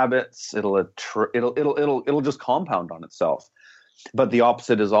negative habits. It'll just compound on itself. But the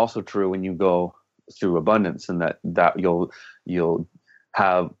opposite is also true when you go through abundance, and that you'll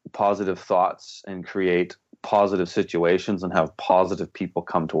have positive thoughts and create positive situations and have positive people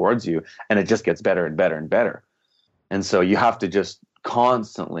come towards you, and it just gets better and better and better. And so you have to just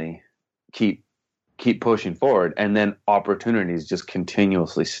constantly keep pushing forward, and then opportunities just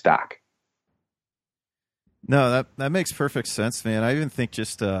continuously stack. No, that makes perfect sense, man. I even think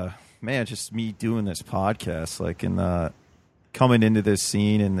just man, just me doing this podcast, like coming into this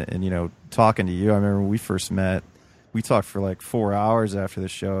scene and you know, talking to you. I remember when we first met, we talked for like 4 hours after the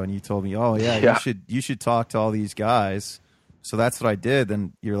show, and you told me, "Oh yeah, you should talk to all these guys." So that's what I did.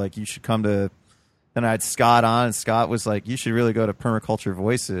 Then you're like, "You should come to." Then I had Scott on, and Scott was like, "You should really go to Permaculture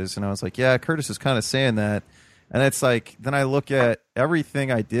Voices." And I was like, "Yeah, Curtis is kind of saying that." And it's like, then I look at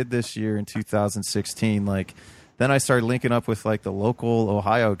everything I did this year in 2016. Like, then I started linking up with like the local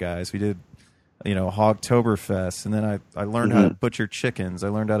Ohio guys. We did, you know, Hogtoberfest, and then I learned how to butcher chickens. I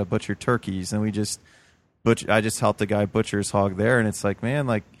learned how to butcher turkeys, and I just helped a guy butcher his hog there. And it's like, man,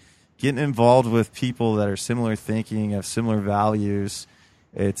 like getting involved with people that are similar thinking, have similar values.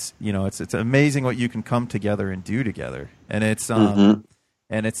 It's, you know, it's amazing what you can come together and do together. And it's and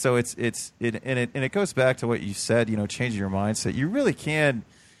it goes back to what you said, you know, changing your mindset. You really can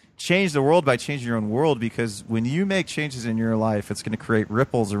change the world by changing your own world, because when you make changes in your life, it's going to create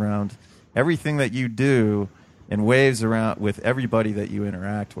ripples around everything that you do and waves around with everybody that you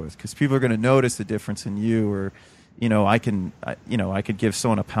interact with, because people are going to notice the difference in you. Or, you know, I could give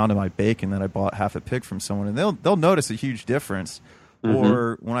someone a pound of my bacon that I bought half a pig from someone, and they'll notice a huge difference.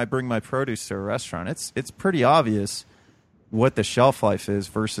 Or when I bring my produce to a restaurant, it's pretty obvious what the shelf life is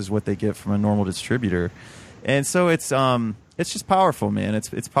versus what they get from a normal distributor. And so it's just powerful, man.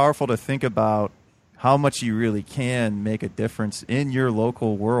 It's powerful to think about how much you really can make a difference in your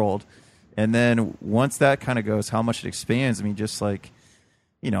local world. And then once that kind of goes, how much it expands. I mean, just like,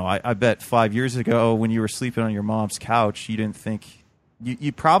 you know, I bet 5 years ago when you were sleeping on your mom's couch, you didn't think,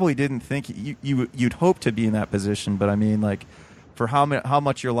 you probably didn't think you'd hope to be in that position. But I mean, like, for how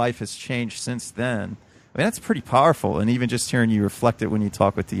much your life has changed since then, I mean, that's pretty powerful. And even just hearing you reflect it when you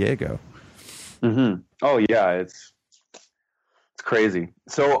talk with Diego. Oh yeah, it's crazy.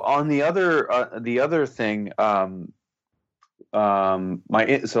 So on the other thing, we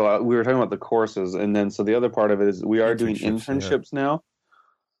were talking about the courses, and then so the other part of it is we are doing internships now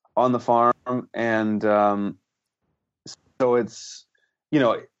on the farm, and so it's, you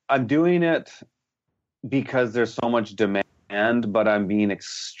know, I'm doing it because there's so much demand. But I'm being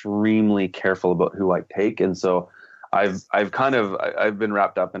extremely careful about who I take, and so I've been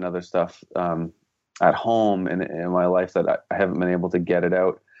wrapped up in other stuff at home in my life that I haven't been able to get it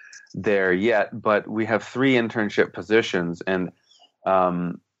out there yet. But we have 3 internship positions, and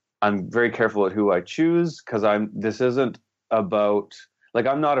I'm very careful at who I choose, because this isn't about, like,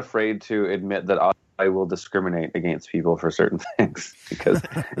 I'm not afraid to admit that I will discriminate against people for certain things, because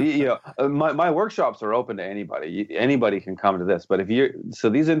you know, my workshops are open to anybody. Anybody can come to this. But so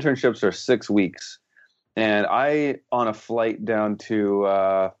these internships are 6 weeks, and I, on a flight down to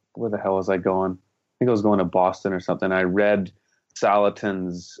where the hell was I going? I think I was going to Boston or something. I read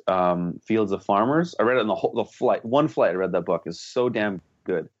Salatin's Fields of Farmers. I read it in the flight. One flight, I read that book. Is so damn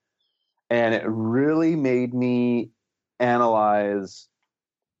good, and it really made me analyze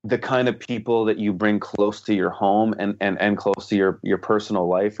the kind of people that you bring close to your home and close to your personal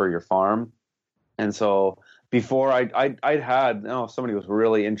life or your farm. And so before I'd had, if somebody was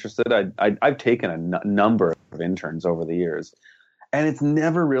really interested, I've taken a number of interns over the years, and it's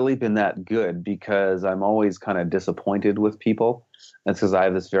never really been that good, because I'm always kind of disappointed with people. That's because I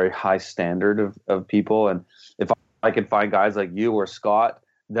have this very high standard of people. And if I could find guys like you or Scott,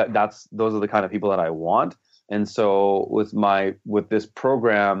 those are the kind of people that I want. And so with this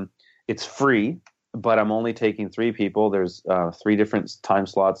program, it's free, but I'm only taking 3 people. There's 3 different time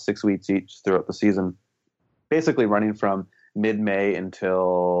slots, 6 weeks each throughout the season, basically running from mid-May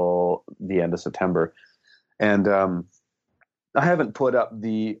until the end of September. And I haven't put up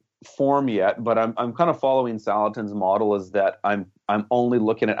the form yet, but I'm kind of following Salatin's model, is that I'm only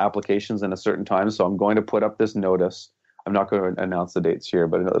looking at applications in a certain time. So I'm going to put up this notice. I'm not going to announce the dates here,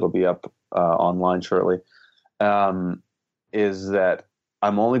 but it'll be up online shortly. Is that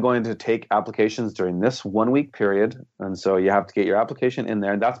I'm only going to take applications during this 1 week period. And so you have to get your application in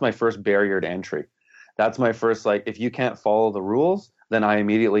there. And that's my first barrier to entry. That's my first, like, if you can't follow the rules, then I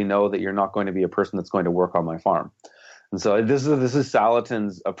immediately know that you're not going to be a person that's going to work on my farm. And so this is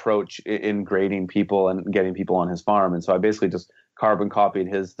Salatin's approach in grading people and getting people on his farm. And so I basically just carbon copied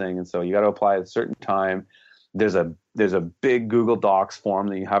his thing. And so you got to apply at a certain time. There's a big Google Docs form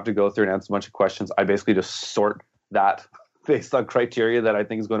that you have to go through and answer a bunch of questions. I basically just sort that based on criteria that I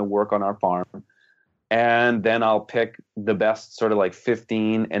think is going to work on our farm. And then I'll pick the best sort of like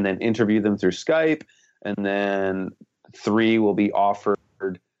 15 and then interview them through Skype. And then 3 will be offered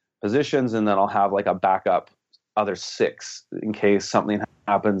positions. And then I'll have like a backup other 6 in case something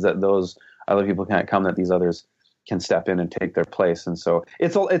happens that those other people can't come, that these others can step in and take their place. And so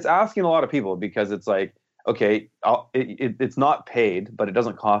it's asking a lot of people, because it's like, okay, it's not paid, but it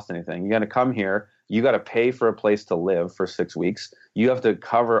doesn't cost anything. You got to come here. You got to pay for a place to live for 6 weeks. You have to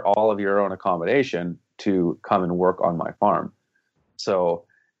cover all of your own accommodation to come and work on my farm. So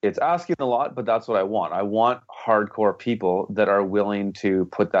it's asking a lot, but that's what I want. I want hardcore people that are willing to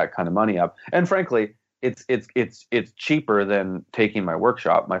put that kind of money up. And frankly, it's cheaper than taking my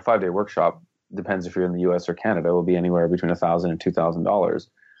workshop. My 5-day workshop, depends if you're in the US or Canada, will be anywhere between $1,000 and $2,000.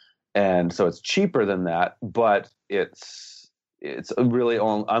 And so it's cheaper than that, but it's really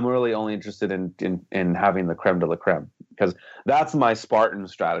I'm really only interested in having the creme de la creme, because that's my Spartan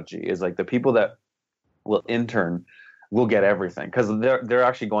strategy, is like the people that will intern will get everything, because they're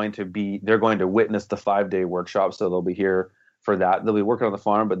actually going to witness the 5-day workshop. So they'll be here for that. They'll be working on the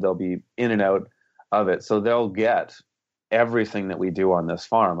farm, but they'll be in and out of it. So they'll get everything that we do on this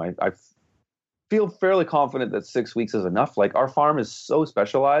farm. I feel fairly confident that 6 weeks is enough. Like, our farm is so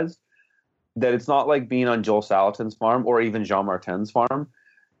specialized that it's not like being on Joel Salatin's farm or even Jean Martin's farm,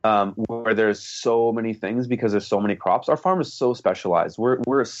 where there's so many things because there's so many crops. Our farm is so specialized. We're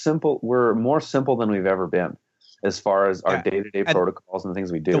more simple than we've ever been as far as our day-to-day protocols and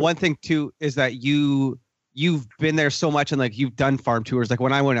things we do. The one thing too is that you've been there so much, and like you've done farm tours. Like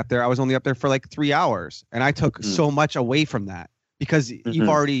when I went up there, I was only up there for like 3 hours, and I took so much away from that, because you've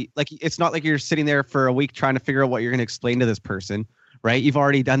already, like, it's not like you're sitting there for a week trying to figure out what you're going to explain to this person, right? You've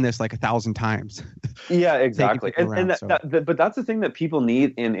already done this like 1,000 times. Yeah, exactly. But that's the thing that people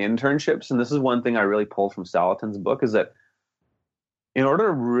need in internships. And this is one thing I really pulled from Salatin's book, is that in order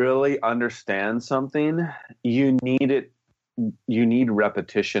to really understand something, you need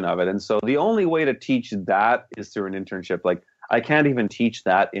repetition of it. And so the only way to teach that is through an internship. Like, I can't even teach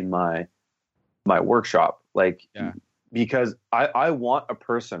that in my workshop. Like, because I want a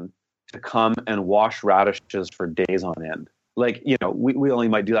person to come and wash radishes for days on end. Like, we only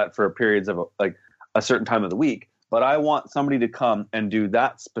might do that for periods of like a certain time of the week, but I want somebody to come and do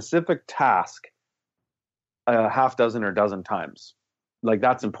that specific task a half dozen or dozen times. Like,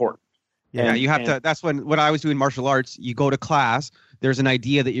 that's important. Yeah, you have to. That's when I was doing martial arts, you go to class, there's an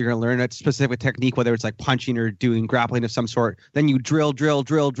idea that you're going to learn a specific technique, whether it's like punching or doing grappling of some sort. Then you drill.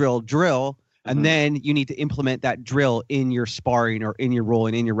 And then you need to implement that drill in your sparring or in your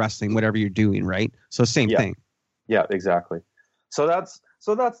rolling, in your wrestling, whatever you're doing, right? So same thing. Yeah, exactly. So that's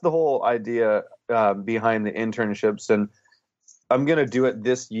the whole idea behind the internships, and I'm going to do it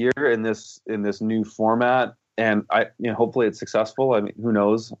this year in this new format, and hopefully it's successful. I mean, who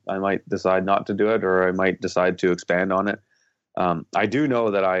knows? I might decide not to do it, or I might decide to expand on it. I do know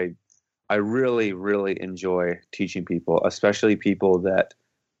that I really, really enjoy teaching people, especially people that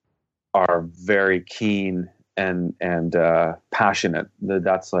are very keen and passionate.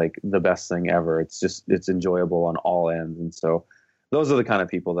 That's like the best thing ever. It's enjoyable on all ends. And so those are the kind of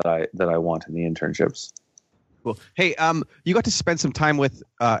people that I want in the internships. Cool. Hey, you got to spend some time with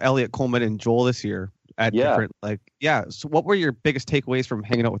Elliot Coleman and Joel this year at different, so what were your biggest takeaways from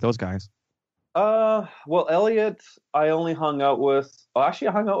hanging out with those guys? Well, Elliot, I only hung out with, I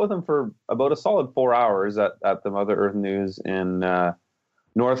hung out with him for about a solid 4 hours at the Mother Earth News in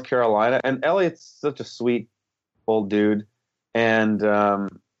North Carolina. And Elliot's such a sweet old dude. And,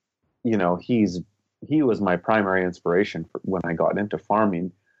 he was my primary inspiration for when I got into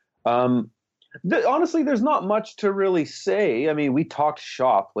farming. Honestly, there's not much to really say. I mean, we talked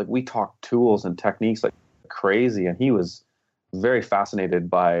shop, like we talked tools and techniques like crazy. And he was very fascinated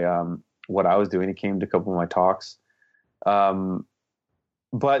by what I was doing. He came to a couple of my talks. But,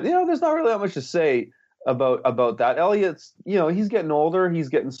 there's not really that much to say about that. Elliot's, he's getting older, he's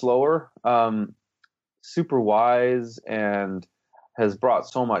getting slower, super wise, and has brought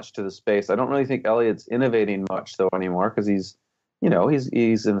so much to the space. I don't really think Elliot's innovating much though anymore, because he's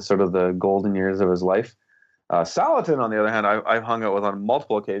in sort of the golden years of his life. Salatin, on the other hand, I've hung out with on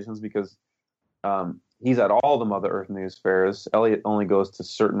multiple occasions because he's at all the Mother Earth News fairs. Elliot only goes to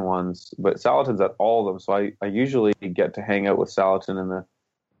certain ones, but Salatin's at all of them. So I usually get to hang out with Salatin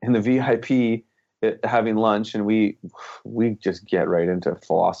in the VIP having lunch, and we just get right into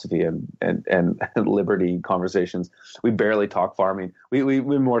philosophy and liberty conversations. We barely talk farming. We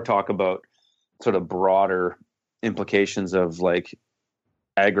more talk about sort of broader implications of like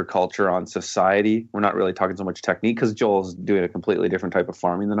agriculture on society. We're not really talking so much technique because Joel's doing a completely different type of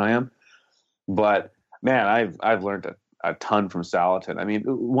farming than I am. But man, I've learned a ton from Salatin. I mean,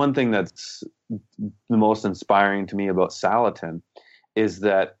 one thing that's the most inspiring to me about Salatin is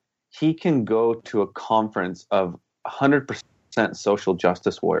that he can go to a conference of 100% social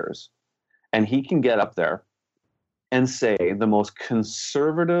justice warriors, and he can get up there and say the most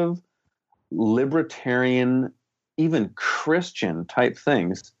conservative, libertarian, even Christian type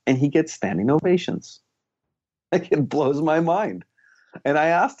things, and he gets standing ovations. Like, it blows my mind. And I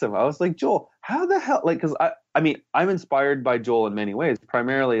asked him, I was like, Joel, how the hell, like, because I mean, I'm inspired by Joel in many ways,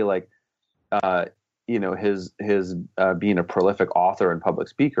 primarily like, his being a prolific author and public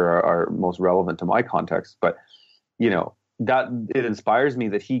speaker are most relevant to my context. But, that it inspires me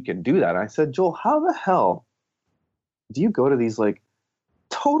that he can do that. And I said, Joel, how the hell do you go to these like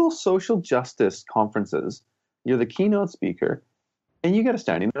total social justice conferences? You're the keynote speaker and you get a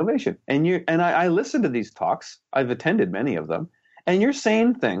standing ovation. And I listen to these talks. I've attended many of them. And you're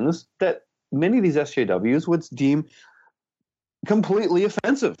saying things that many of these SJWs would deem completely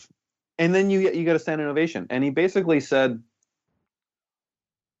offensive. And then you get a standing ovation. And he basically said,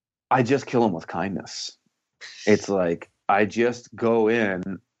 I just kill him with kindness. It's like, I just go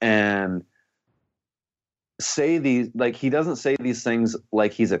in and say these, like, he doesn't say these things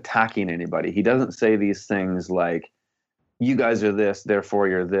like he's attacking anybody. He doesn't say these things like, you guys are this, therefore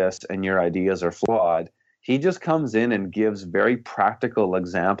you're this, and your ideas are flawed. He just comes in and gives very practical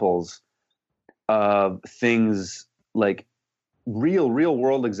examples of things, like real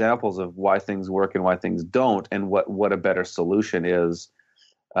world examples of why things work and why things don't, and what a better solution is.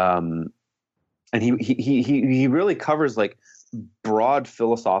 And he really covers like broad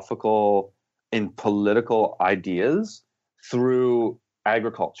philosophical and political ideas through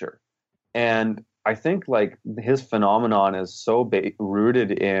agriculture. And I think like his phenomenon is so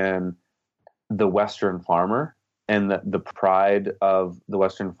rooted in the Western farmer and the pride of the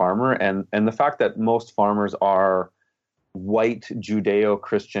Western farmer, and the fact that most farmers are white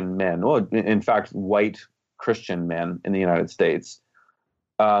Judeo-Christian men. Well, in fact, white Christian men in the United States.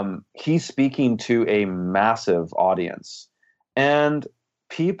 He's speaking to a massive audience, and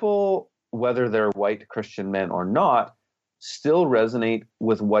people, whether they're white Christian men or not, still resonate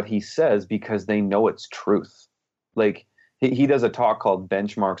with what he says because they know it's truth. Like he does a talk called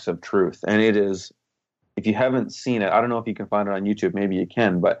Benchmarks of Truth, and it is, if you haven't seen it, I don't know if you can find it on YouTube, maybe you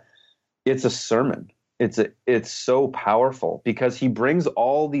can, but it's a sermon. It's so powerful because he brings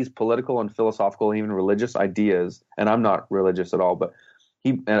all these political and philosophical, even religious ideas, and I'm not religious at all, but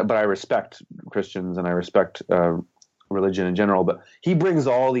I respect Christians and I respect religion in general, but he brings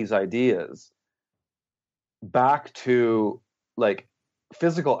all these ideas back to like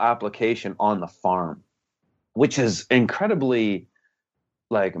physical application on the farm, which is incredibly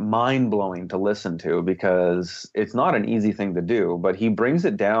like mind-blowing to listen to because it's not an easy thing to do, but he brings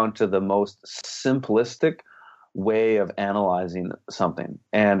it down to the most simplistic way of analyzing something.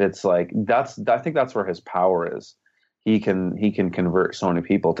 And it's like, I think that's where his power is. He can convert so many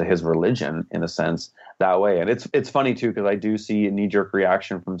people to his religion in a sense that way. And it's funny too, because I do see a knee-jerk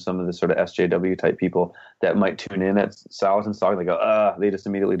reaction from some of the sort of SJW type people that might tune in at Salatin's talk. They go, they just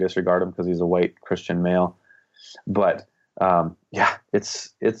immediately disregard him because he's a white Christian male. But yeah,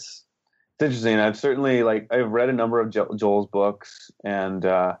 it's interesting. I've read a number of Joel's books, and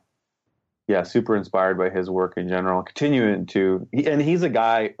yeah, super inspired by his work in general. And he's a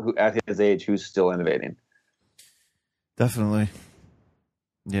guy who, at his age, who's still innovating. Definitely.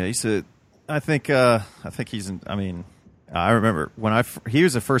 Yeah, I think he's. I mean, I remember when he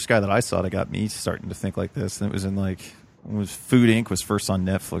was the first guy that I saw that got me starting to think like this. And it was Food Inc. was first on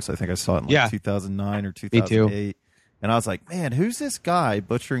Netflix. I think I saw it in 2009 or 2008. Me too. And I was like, man, who's this guy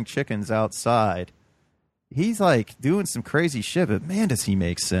butchering chickens outside? He's like doing some crazy shit, but man, does he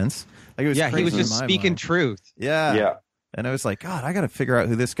make sense? Like, it was he was just speaking truth. Yeah. And I was like, God, I got to figure out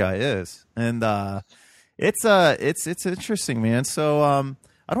who this guy is. And it's interesting, man. So I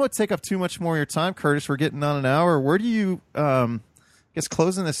don't want to take up too much more of your time, Curtis. We're getting on an hour. Where do you, I guess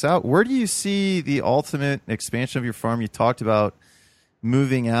closing this out, where do you see the ultimate expansion of your farm? You talked about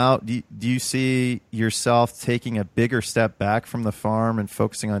moving out. Do you see yourself taking a bigger step back from the farm and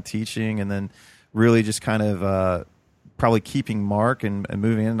focusing on teaching, and then really just kind of probably keeping Mark and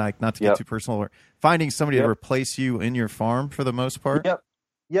moving in, like, not to get too personal, or finding somebody to replace you in your farm for the most part?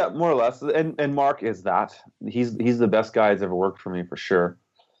 Yeah, more or less. And Mark is that. He's the best guy that's ever worked for me, for sure.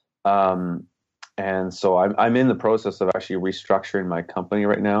 And so I'm in the process of actually restructuring my company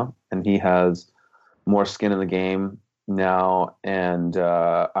right now, and he has more skin in the game now, and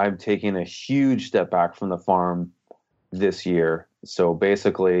I'm taking a huge step back from the farm this year. So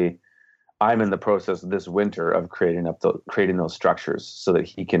basically, I'm in the process this winter of creating those structures so that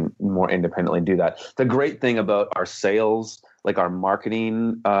he can more independently do that. The great thing about our sales, like our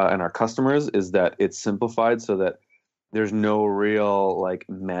marketing and our customers, is that it's simplified so that there's no real like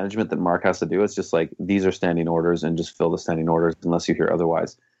management that Mark has to do. It's just like, these are standing orders, and just fill the standing orders unless you hear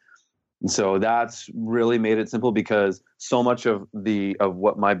otherwise. And so that's really made it simple, because so much of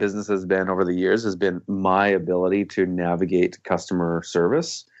what my business has been over the years has been my ability to navigate customer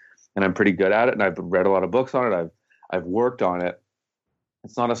service and I'm pretty good at it, and I've read a lot of books on it. I've worked on it.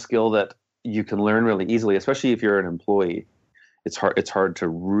 It's not a skill that you can learn really easily, especially if you're an employee. It's hard to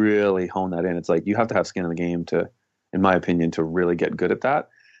really hone that in. It's like you have to have skin in the game to, in my opinion, to really get good at that.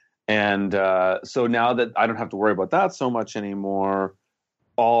 And so now that I don't have to worry about that so much anymore,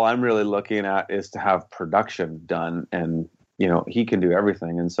 all I'm really looking at is to have production done, and he can do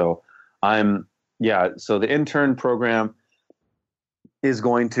everything. And so so the intern program is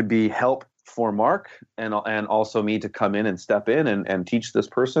going to be help for Mark and also me to come in and step in and teach this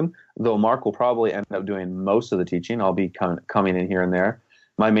person, though Mark will probably end up doing most of the teaching. I'll be coming in here and there.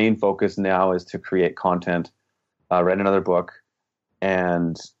 My main focus now is to create content, write another book,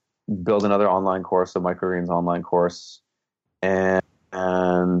 and build another online course, a microgreens online course, and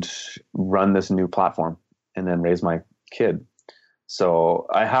run this new platform, and then raise my kid. So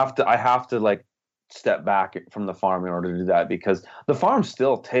I have to like step back from the farm in order to do that, because the farm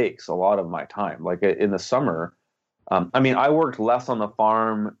still takes a lot of my time. Like in the summer, I worked less on the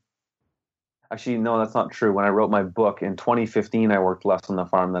farm. Actually, no, that's not true. When I wrote my book in 2015, I worked less on the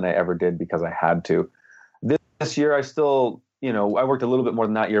farm than I ever did because I had to. This year, I still, I worked a little bit more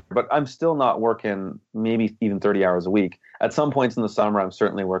than that year, but I'm still not working maybe even 30 hours a week. At some points in the summer, I'm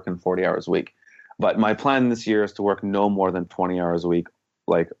certainly working 40 hours a week. But my plan this year is to work no more than 20 hours a week,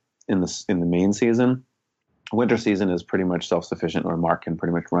 like in the main season. Winter season is pretty much self-sufficient, where Mark can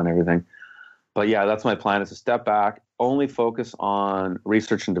pretty much run everything. But yeah, that's my plan, is to step back, only focus on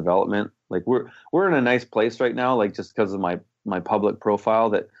research and development. Like we're in a nice place right now, like just because of my public profile,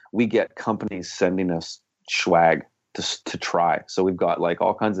 that we get companies sending us swag to try. So we've got like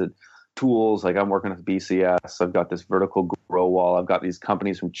all kinds of tools. Like I'm working with BCS. I've got this vertical grow wall. I've got these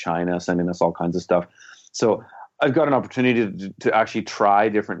companies from China sending us all kinds of stuff. So I've got an opportunity to actually try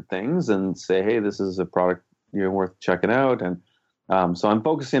different things and say, hey, this is a product worth checking out. And so I'm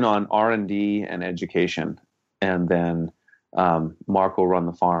focusing on R&D and education, and then Mark will run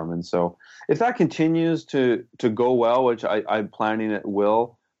the farm. And so if that continues to go well, which I'm planning it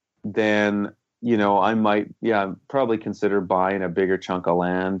will, then I might probably consider buying a bigger chunk of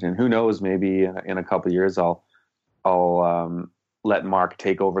land. And who knows, maybe in a couple of years I'll let Mark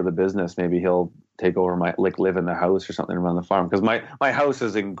take over the business. Maybe he'll take over live in the house or something around the farm, because my house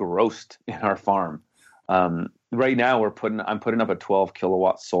is engrossed in our farm. Right now I'm putting up a 12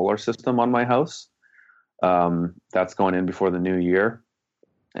 kilowatt solar system on my house. That's going in before the new year,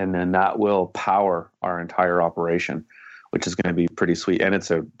 and then that will power our entire operation, which is going to be pretty sweet. And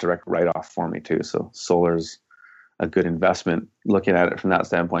it's a direct write-off for me too. So solar's a good investment, looking at it from that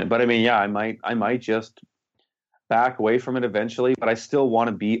standpoint. But I might just back away from it eventually, but I still want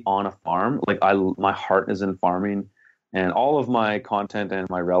to be on a farm. Like my heart is in farming, and all of my content and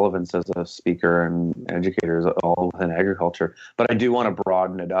my relevance as a speaker and educator is all within agriculture. But I do want to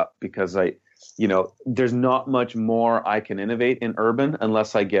broaden it up, because there's not much more I can innovate in urban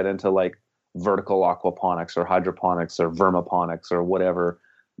unless I get into like vertical aquaponics or hydroponics or vermiponics or whatever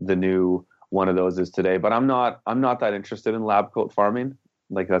the new one of those is today. But I'm not that interested in lab coat farming.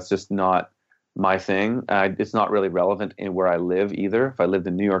 Like that's just not my thing. It's not really relevant in where I live either. If I lived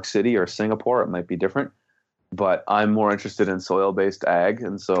in New York City or Singapore, it might be different. But I'm more interested in soil-based ag,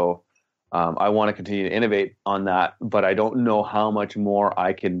 and so I want to continue to innovate on that. But I don't know how much more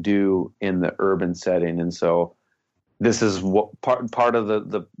I can do in the urban setting, and so this is what part of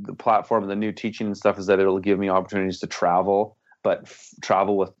the platform, the new teaching and stuff, is that it'll give me opportunities to travel, but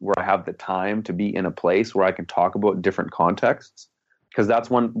travel with where I have the time to be in a place where I can talk about different contexts, because that's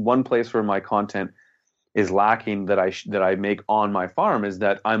one place where my content is lacking that I make on my farm, is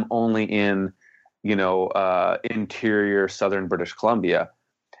that I'm only in interior southern British Columbia.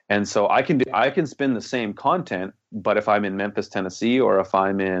 And so I can spin the same content, but if I'm in Memphis, Tennessee, or if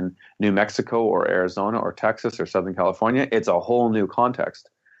I'm in New Mexico or Arizona or Texas or Southern California, it's a whole new context.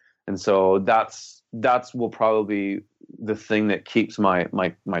 And so that's will probably be the thing that keeps my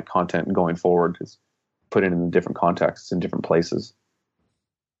content going forward, is put it in different contexts in different places.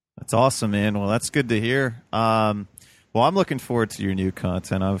 That's awesome, man. Well, that's good to hear. Well, I'm looking forward to your new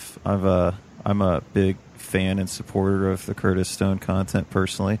content. I'm a big fan and supporter of the Curtis Stone content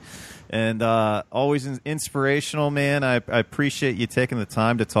personally, and always inspirational, man. I appreciate you taking the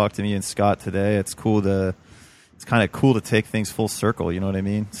time to talk to me and Scott today. It's kind of cool to take things full circle. You know what I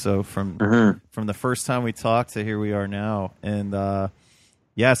mean? So from the first time we talked to here we are now, and so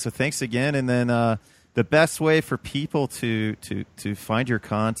thanks again. And then the best way for people to find your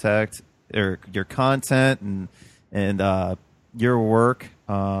contact or your content and your work,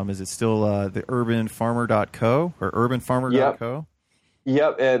 is it still the urbanfarmer.co or urbanfarmer.co?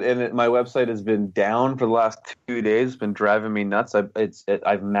 Yep, and my website has been down for the last 2 days. It's been driving me nuts. I've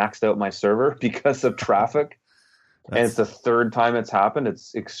maxed out my server because of traffic, and it's the third time it's happened.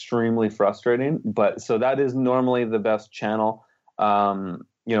 It's extremely frustrating. But so that is normally the best channel.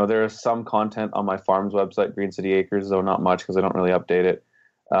 There is some content on my farm's website, Green City Acres, though not much because I don't really update it.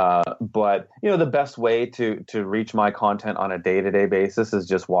 But the best way to reach my content on a day-to-day basis is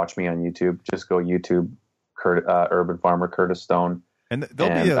just watch me on YouTube. Just go YouTube, Urban Farmer Curtis Stone. And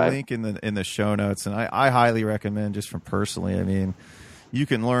there'll be a link in the show notes, and I highly recommend, just from personally, I mean, you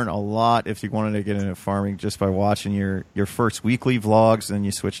can learn a lot if you wanted to get into farming just by watching your first weekly vlogs, and then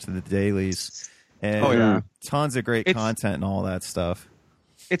you switch to the dailies. And tons of great content and all that stuff.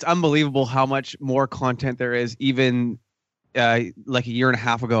 It's unbelievable how much more content there is, even like a year and a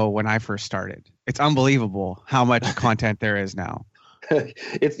half ago when I first started. It's unbelievable how much content there is now.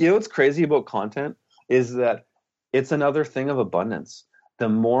 It's what's crazy about content is that it's another thing of abundance. The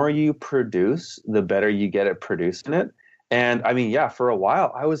more you produce, the better you get at producing it. And I mean, for a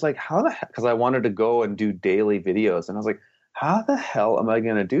while I was like, how the heck? Because I wanted to go and do daily videos, and I was like, how the hell am I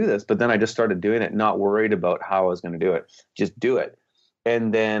going to do this? But then I just started doing it, not worried about how I was going to do it. Just do it.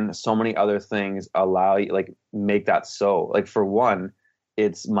 And then so many other things allow you, like, make that so. Like, for one,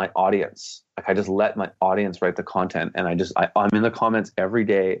 it's my audience. Like, I just let my audience write the content, and I'm in the comments every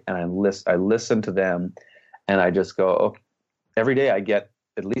day, and I listen to them, and I just go, okay. Every day I get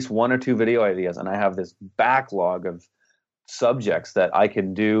at least one or two video ideas, and I have this backlog of subjects that I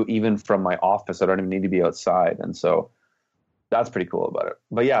can do even from my office. I don't even need to be outside, and so that's pretty cool about it.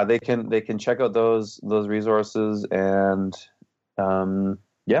 But yeah, they can check out those resources, and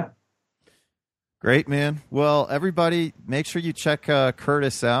Great, man. Well, everybody, make sure you check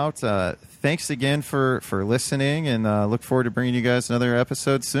Curtis out. Thanks again for listening, and look forward to bringing you guys another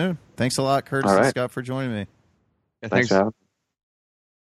episode soon. Thanks a lot, Curtis and Scott, for joining me. Yeah, thanks.